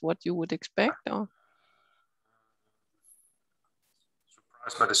 Is this what you would expect? Or?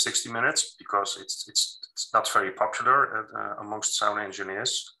 Surprised by the 60 minutes because it's not very popular amongst sound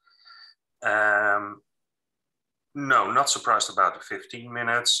engineers. No, not surprised about the 15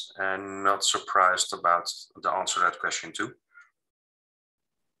 minutes and not surprised about the answer to that question too.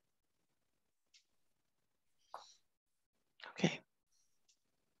 Okay.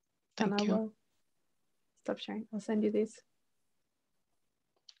 Thank you. Will stop sharing. I'll send you these.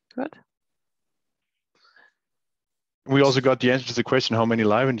 Good. We also got the answer to the question, how many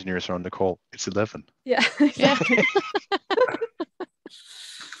live engineers are on the call? It's 11. Yeah, exactly.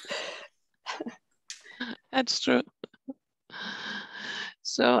 That's true.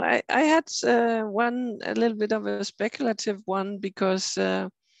 So I had a little bit of a speculative one because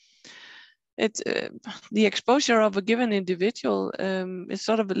the exposure of a given individual is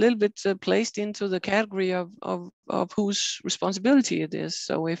sort of a little bit placed into the category of whose responsibility it is.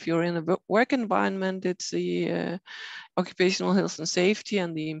 So if you're in a work environment, it's the occupational health and safety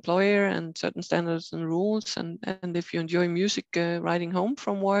and the employer and certain standards and rules. And if you enjoy music riding home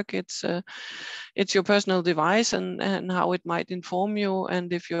from work, it's your personal device and how it might inform you.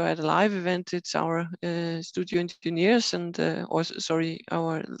 And if you're at a live event, it's our studio engineers and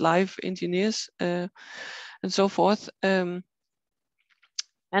our live engineers and so forth.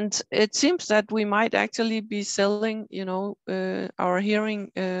 And it seems that we might actually be selling, our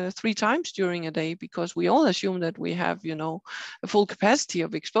hearing 3 times during a day, because we all assume that we have, a full capacity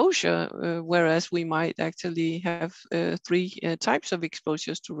of exposure, whereas we might actually have 3 types of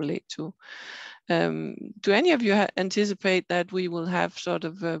exposures to relate to. Do any of you anticipate that we will have sort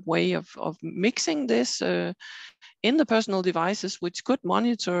of a way of mixing this in the personal devices, which could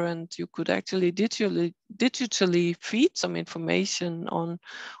monitor, and you could actually digitally feed some information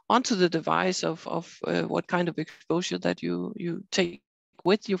onto the device of what kind of exposure that you take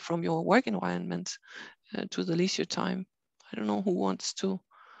with you from your work environment to the leisure time? I don't know who wants to.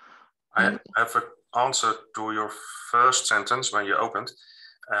 I have an answer to your first sentence when you opened.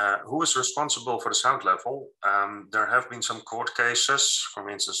 Who is responsible for the sound level? There have been some court cases, for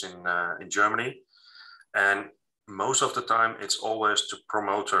instance, in Germany, and most of the time it's always the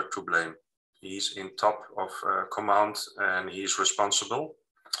promoter to blame. He's in top of command and he's responsible.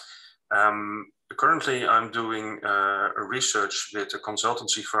 Currently, I'm doing a research with a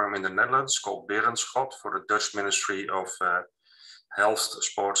consultancy firm in the Netherlands called Berenschot for the Dutch Ministry of Health,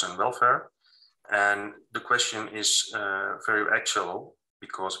 Sports and Welfare. And the question is very actual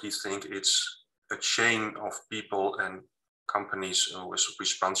because we think it's a chain of people and companies who is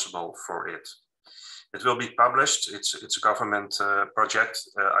responsible for it. It will be published. It's a government project,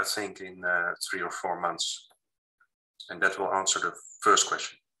 I think, in 3 or 4 months. And that will answer the first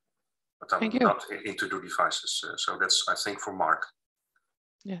question. But I'm not into the devices. So that's, I think, for Mark.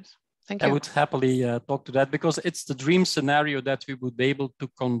 Yes, thank you. I would happily talk to that because it's the dream scenario that we would be able to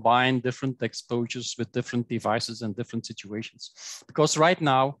combine different exposures with different devices and different situations. Because right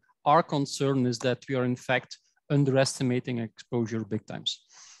now, our concern is that we are in fact underestimating exposure big times.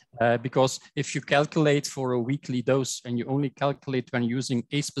 Because if you calculate for a weekly dose and you only calculate when using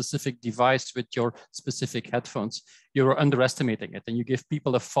a specific device with your specific headphones, you're underestimating it and you give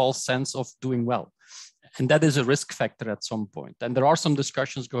people a false sense of doing well. And that is a risk factor at some point. And there are some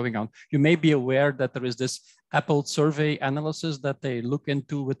discussions going on. You may be aware that there is this Apple survey analysis that they look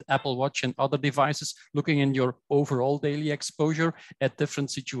into with Apple Watch and other devices, looking in your overall daily exposure at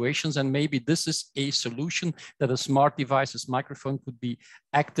different situations. And maybe this is a solution that a smart device's microphone could be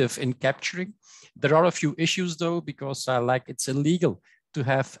active in capturing. There are a few issues though, because like it's illegal to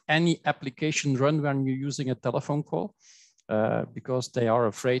have any application run when you're using a telephone call. Because they are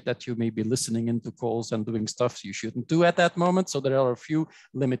afraid that you may be listening into calls and doing stuff you shouldn't do at that moment. So there are a few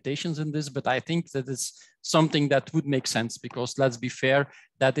limitations in this, but I think that is something that would make sense because let's be fair,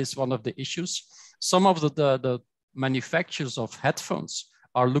 that is one of the issues. Some of the manufacturers of headphones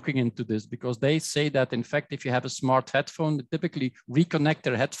are looking into this because they say that in fact, if you have a smart headphone, they typically reconnect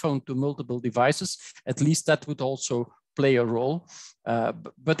their headphone to multiple devices. At least that would also play a role,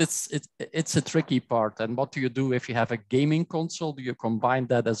 but it's a tricky part. And what do you do if you have a gaming console? Do you combine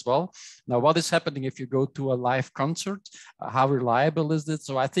that as well? Now, what is happening if you go to a live concert? How reliable is it?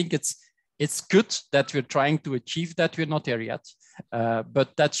 So I think it's good that we're trying to achieve that. We're not there yet,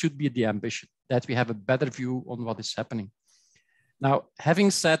 but that should be the ambition, that we have a better view on what is happening. Now,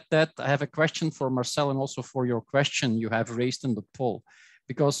 having said that, I have a question for Marcel and also for your question you have raised in the poll,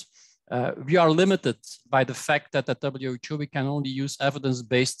 because we are limited by the fact that at WHO, we can only use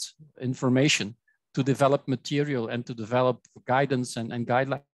evidence-based information to develop material and to develop guidance and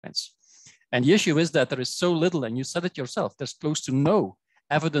guidelines. And the issue is that there is so little, and you said it yourself, there's close to no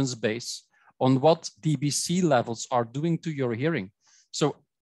evidence base on what DBC levels are doing to your hearing. So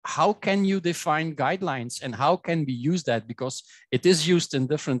how can you define guidelines and how can we use that? Because it is used in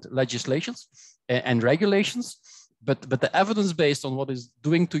different legislations and regulations. But the evidence based on what is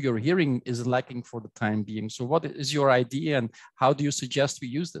doing to your hearing is lacking for the time being. So what is your idea and how do you suggest we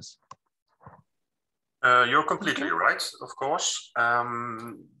use this? You're completely right, of course.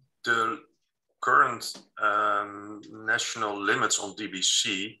 The current national limits on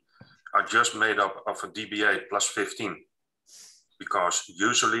DBC are just made up of a dBA plus 15. Because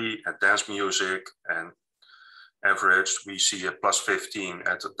usually at dance music and average, we see a plus 15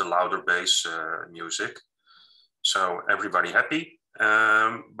 at the louder bass music. So everybody happy,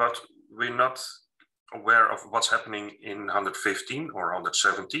 but we're not aware of what's happening in 115 or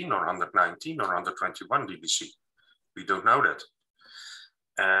 117 or 119 or 121 dBc. We don't know that.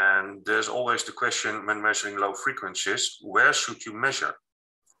 And there's always the question when measuring low frequencies, where should you measure?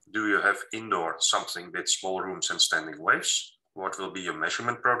 Do you have indoor something with small rooms and standing waves? What will be your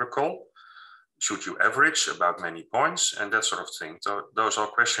measurement protocol? Should you average about many points and that sort of thing? So those are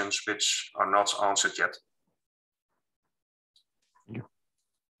questions which are not answered yet.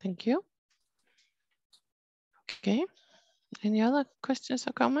 Thank you. Okay, any other questions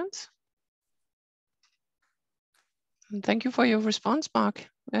or comments? And thank you for your response, Mark.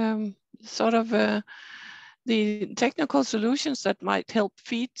 The technical solutions that might help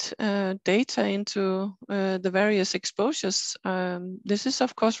feed data into the various exposures. This is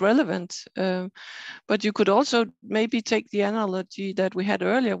of course relevant, but you could also maybe take the analogy that we had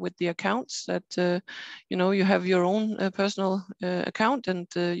earlier with the accounts that, you have your own personal account and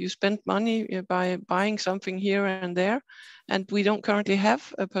you spend money by buying something here and there. And we don't currently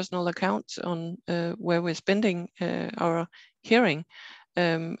have a personal account on where we're spending our hearing.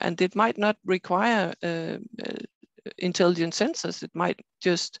 And it might not require intelligent sensors. It might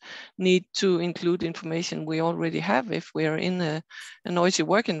just need to include information we already have. If we're in a noisy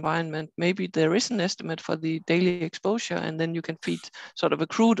work environment, maybe there is an estimate for the daily exposure, and then you can feed sort of a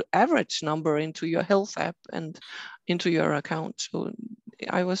crude average number into your health app and into your account. So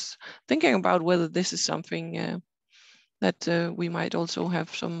I was thinking about whether this is something that we might also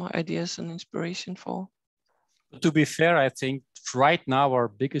have some ideas and inspiration for. To be fair, I think right now our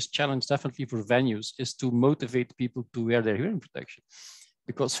biggest challenge definitely for venues is to motivate people to wear their hearing protection,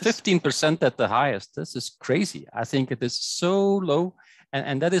 because 15% at the highest, this is crazy. I think it is so low,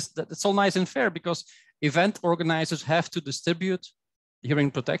 and that's all nice and fair, because event organizers have to distribute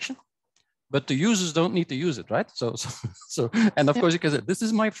hearing protection, but the users don't need to use it, right? So and of course you can say, this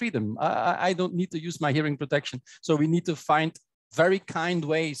is my freedom. I don't need to use my hearing protection. So we need to find very kind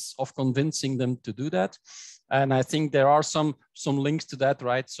ways of convincing them to do that. And I think there are some links to that,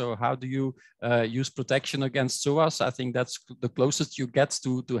 right? So how do you use protection against psoas? I think that's the closest you get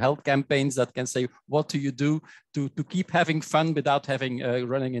to health campaigns that can say, what do you do to keep having fun without having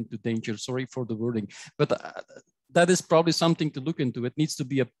running into danger? Sorry for the wording, but that is probably something to look into. It needs to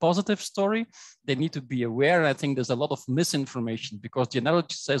be a positive story. They need to be aware. I think there's a lot of misinformation, because the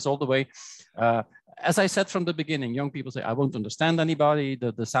analogy says all the way, as I said from the beginning, young people say, I won't understand anybody,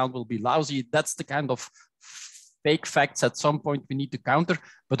 the sound will be lousy. That's the kind of fake facts at some point we need to counter,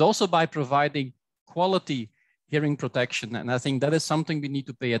 but also by providing quality hearing protection. And I think that is something we need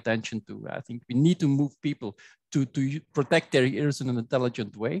to pay attention to. I think we need to move people to protect their ears in an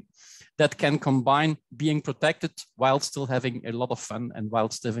intelligent way that can combine being protected while still having a lot of fun and while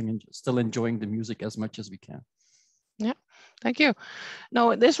still enjoying the music as much as we can. Yeah, thank you.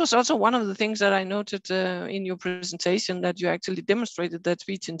 No, this was also one of the things that I noted in your presentation, that you actually demonstrated that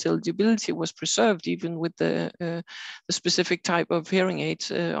speech intelligibility was preserved even with the specific type of hearing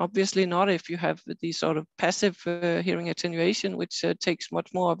aids. Obviously not if you have the sort of passive hearing attenuation, which takes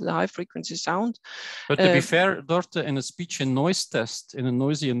much more of the high frequency sound. But to be fair, Dorte, in a speech and noise test in a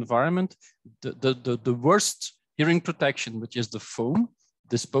noisy environment, the worst hearing protection, which is the foam,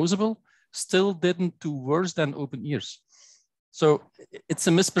 disposable, still didn't do worse than open ears. So it's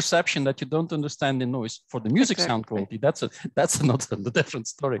a misperception that you don't understand the noise. For the music sound quality, that's another different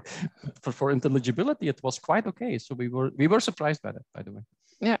story. For intelligibility, it was quite okay. So we were surprised by that, by the way.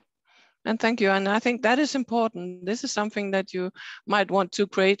 Yeah. And thank you. And I think that is important. This is something that you might want to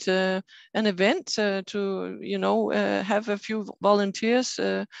create an event to, have a few volunteers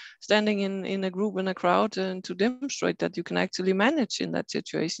standing in a group, in a crowd, and to demonstrate that you can actually manage in that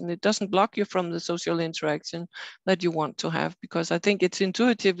situation. It doesn't block you from the social interaction that you want to have, because I think it's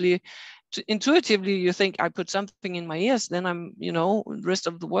intuitively you think, I put something in my ears, then I'm, the rest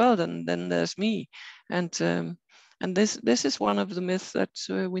of the world, and then there's me. And this is one of the myths that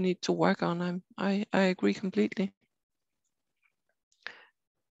we need to work on. I agree completely.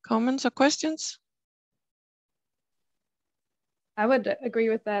 Comments or questions? I would agree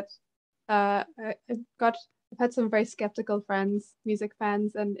with that. I've had some very skeptical friends, music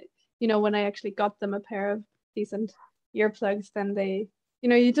fans, and when I actually got them a pair of decent earplugs, then they,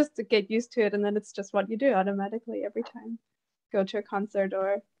 you just get used to it, and then it's just what you do automatically every time you go to a concert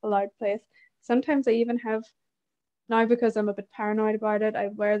or a loud place. Sometimes I even have, now because I'm a bit paranoid about it, I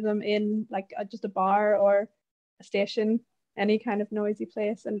wear them in like just a bar or a station, any kind of noisy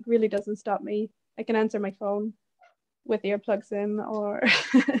place, and it really doesn't stop me. I can answer my phone with earplugs in, or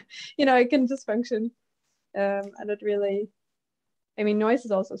I can just function. And it really, noise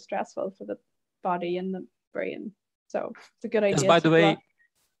is also stressful for the body and the brain, so it's a good idea.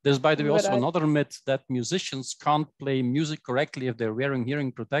 There's by the way also another myth that musicians can't play music correctly if they're wearing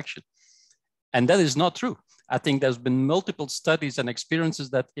hearing protection, and that is not true. I think there's been multiple studies and experiences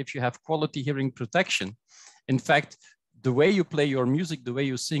that if you have quality hearing protection, in fact, the way you play your music, the way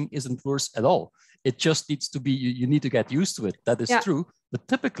you sing isn't worse at all. It just needs to be, you need to get used to it. That is true. But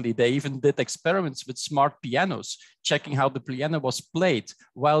typically they even did experiments with smart pianos, checking how the piano was played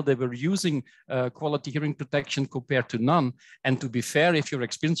while they were using quality hearing protection compared to none. And to be fair, if you're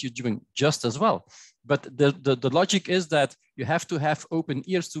experienced, you're doing just as well. But the logic is that you have to have open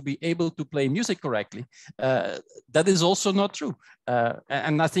ears to be able to play music correctly. That is also not true.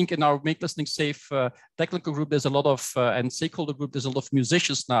 And I think in our Make Listening Safe technical group, there's a lot of, and stakeholder group, there's a lot of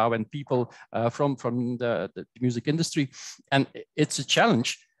musicians now and people from the music industry. And it's a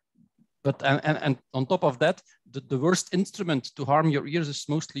challenge. But and on top of that, the worst instrument to harm your ears is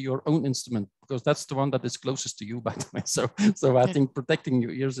mostly your own instrument, because that's the one that is closest to you, by the way. So I think protecting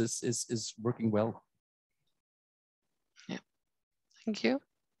your ears is working well. Yeah, thank you.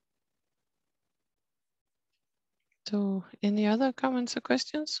 So any other comments or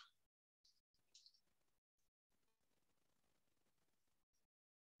questions?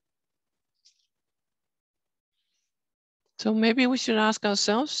 So maybe we should ask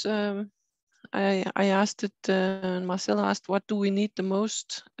ourselves, I asked it, and Marcel asked, what do we need the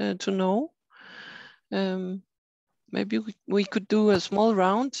most to know? Maybe we could do a small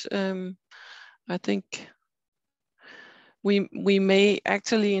round. I think we may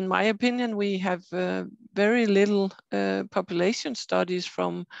actually, in my opinion, we have very little population studies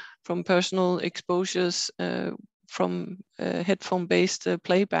from personal exposures from headphone-based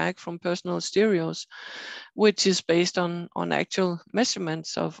playback from personal stereos, which is based on actual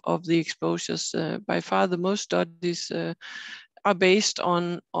measurements of the exposures. By far, the most studies are based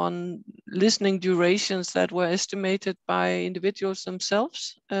on listening durations that were estimated by individuals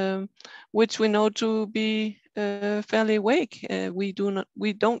themselves, which we know to be fairly vague. We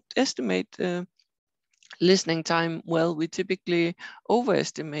don't estimate listening time well. We typically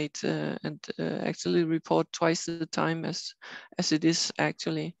overestimate and actually report twice the time as it is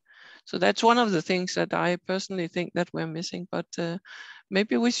actually. So that's one of the things that I personally think that we're missing, but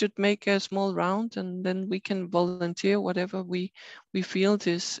maybe we should make a small round and then we can volunteer whatever we feel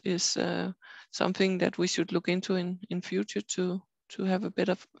is something that we should look into in future to have a bit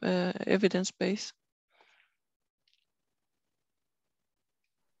of evidence base.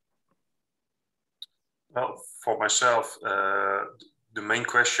 Well, for myself, the main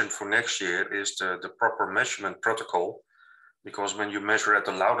question for next year is the proper measurement protocol, because when you measure at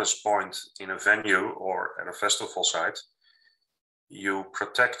the loudest point in a venue or at a festival site, you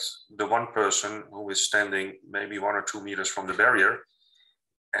protect the one person who is standing maybe 1 or 2 meters from the barrier,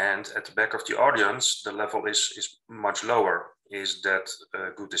 and at the back of the audience, the level is much lower. Is that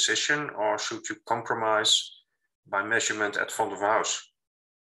a good decision, or should you compromise by measurement at front of house?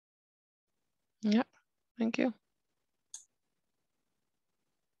 Yeah, thank you.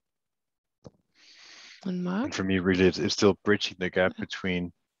 And Mark? And for me, really, it's still bridging the gap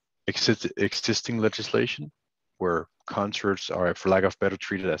between existing legislation, where concerts are, for lack of better,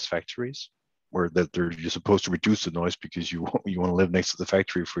 treated as factories, where you're supposed to reduce the noise because you want to live next to the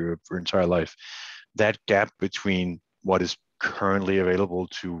factory for your entire life. That gap between what is currently available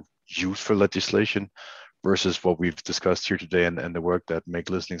to use for legislation versus what we've discussed here today and the work that Make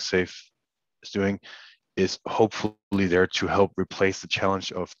Listening Safe is doing is hopefully there to help replace the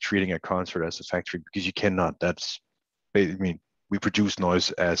challenge of treating a concert as a factory, because you cannot. We produce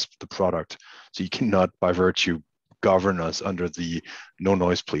noise as the product, so you cannot by virtue govern us under the no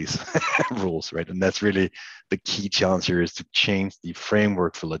noise please rules, right? And that's really the key challenge here, is to change the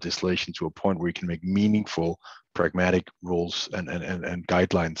framework for legislation to a point where you can make meaningful, pragmatic rules and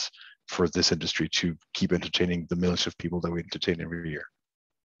guidelines for this industry to keep entertaining the millions of people that we entertain every year.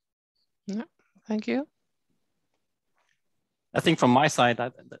 Yeah, thank you. I think from my side,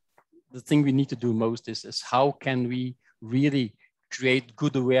 the thing we need to do most is how can we really create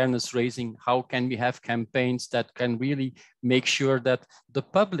good awareness raising? How can we have campaigns that can really make sure that the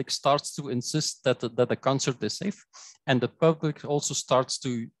public starts to insist that the concert is safe, and the public also starts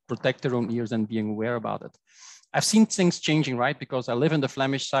to protect their own ears and being aware about it? I've seen things changing, right? Because I live in the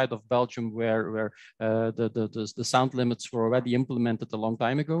Flemish side of Belgium, where the sound limits were already implemented a long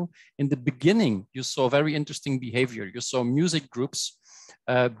time ago. In the beginning, you saw very interesting behavior. You saw music groups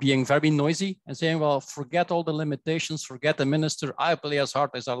being very noisy and saying, well, forget all the limitations, forget the minister, I play as hard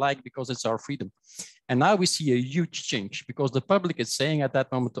as I like because it's our freedom. And now we see a huge change, because the public is saying at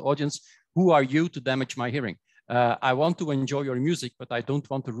that moment to the audience, who are you to damage my hearing? I want to enjoy your music, but I don't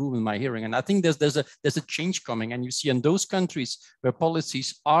want to ruin my hearing. And I think there's a change coming, and you see in those countries where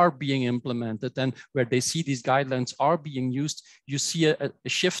policies are being implemented and where they see these guidelines are being used, you see a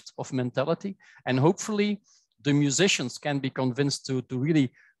shift of mentality, and hopefully the musicians can be convinced to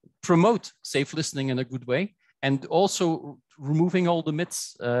really promote safe listening in a good way, and also removing all the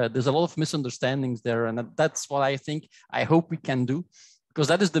myths. There's a lot of misunderstandings there, and that's what I hope we can do, because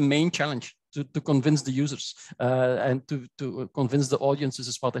that is the main challenge, to convince the users and to convince the audiences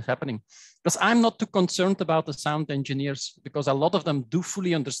is what is happening. Because I'm not too concerned about the sound engineers, because a lot of them do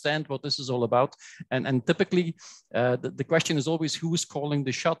fully understand what this is all about. And typically the question is always, who is calling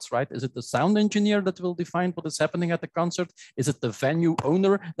the shots, right? Is it the sound engineer that will define what is happening at the concert? Is it the venue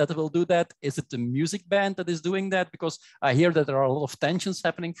owner that will do that? Is it the music band that is doing that? Because I hear that there are a lot of tensions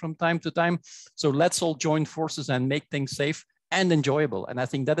happening from time to time. So let's all join forces and make things safe and enjoyable. And I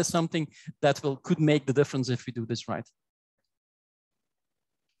think that is something that could make the difference if we do this right.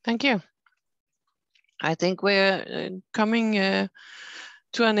 Thank you. I think we're coming to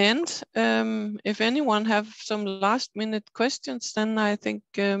an end. If anyone have some last minute questions, then I think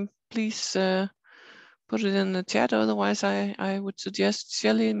please put it in the chat. Otherwise, I would suggest,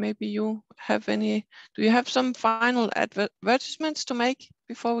 Shelley, maybe you have do you have some final advertisements to make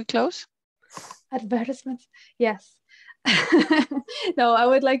before we close? Advertisements, yes. No, I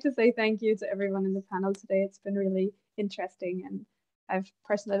would like to say thank you to everyone in the panel today. It's been really interesting, and I've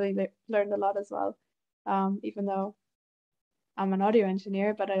personally learned a lot as well, even though I'm an audio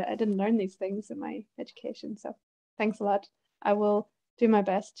engineer, but I didn't learn these things in my education. So thanks a lot. I will do my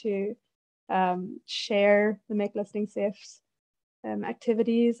best to share the Make Listening Safe's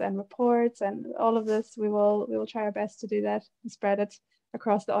activities and reports and all of this. We will try our best to do that and spread it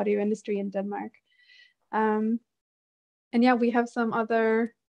across the audio industry in Denmark. And yeah, we have some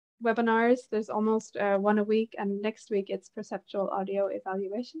other webinars. There's almost one a week, and next week it's perceptual audio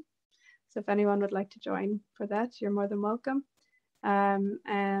evaluation. So if anyone would like to join for that, you're more than welcome.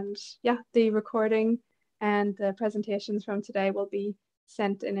 And yeah, the recording and the presentations from today will be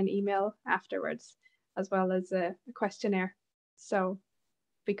sent in an email afterwards, as well as a questionnaire. So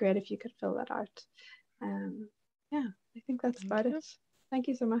it'd be great if you could fill that out. Yeah, I think that's about it. Thank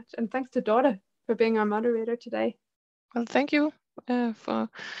you so much. And thanks to Dora for being our moderator today. Well, thank you for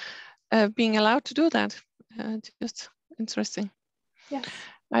being allowed to do that. Just interesting. Yes.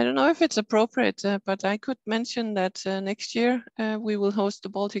 I don't know if it's appropriate, but I could mention that next year we will host the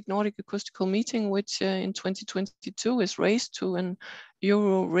Baltic Nordic Acoustical Meeting, which in 2022 is raised to an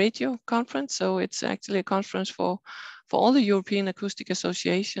Euro Radio conference. So it's actually a conference for all the European acoustic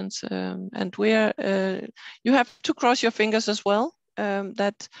associations. And you have to cross your fingers as well.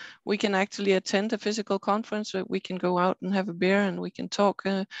 That we can actually attend a physical conference, where we can go out and have a beer and we can talk.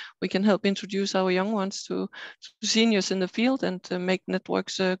 We can help introduce our young ones to seniors in the field and make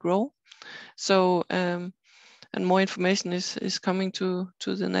networks grow. So, and more information is coming to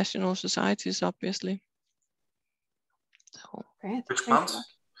the national societies, obviously. So, great. Which month?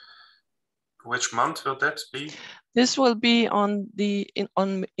 Which month will that be? This will be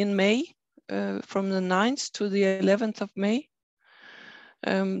in May, from the 9th to the 11th of May.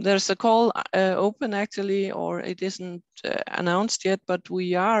 There's a call open actually, or it isn't announced yet, but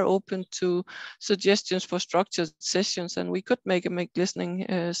we are open to suggestions for structured sessions, and we could make a Make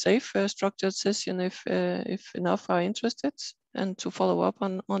Listening Safe structured session if enough are interested, and to follow up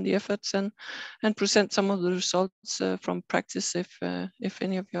on the efforts and present some of the results from practice if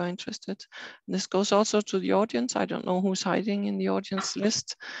any of you are interested. This goes also to the audience. I don't know who's hiding in the audience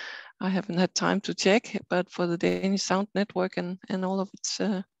list. I haven't had time to check, but for the Danish Sound Network and all of its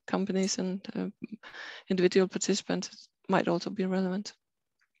companies and individual participants, it might also be relevant.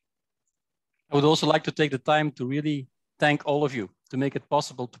 I would also like to take the time to really thank all of you to make it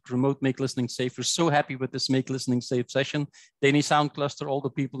possible to promote Make Listening Safe. We're so happy with this Make Listening Safe session. Danish Sound Cluster, all the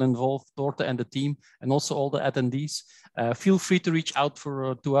people involved, Dorte and the team, and also all the attendees. Feel free to reach out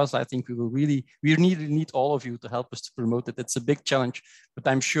to us. I think we need all of you to help us to promote it. It's a big challenge, but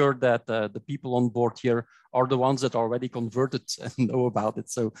I'm sure that the people on board here are the ones that are already converted and know about it.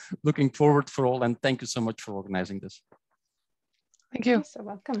 So looking forward for all, and thank you so much for organizing this. Thank you. You're so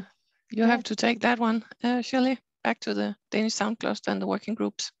welcome. You have to take that one, Shirley, back to the Danish Sound Cluster and the working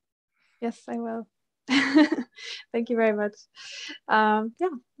groups. Yes, I will. Thank you very much. Yeah,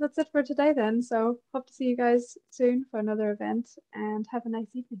 that's it for today then. So hope to see you guys soon for another event, and have a nice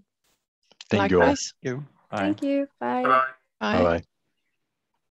evening. Thank you all. Likewise. Thank you. Bye. Thank you. Bye. Bye. Bye. Bye-bye.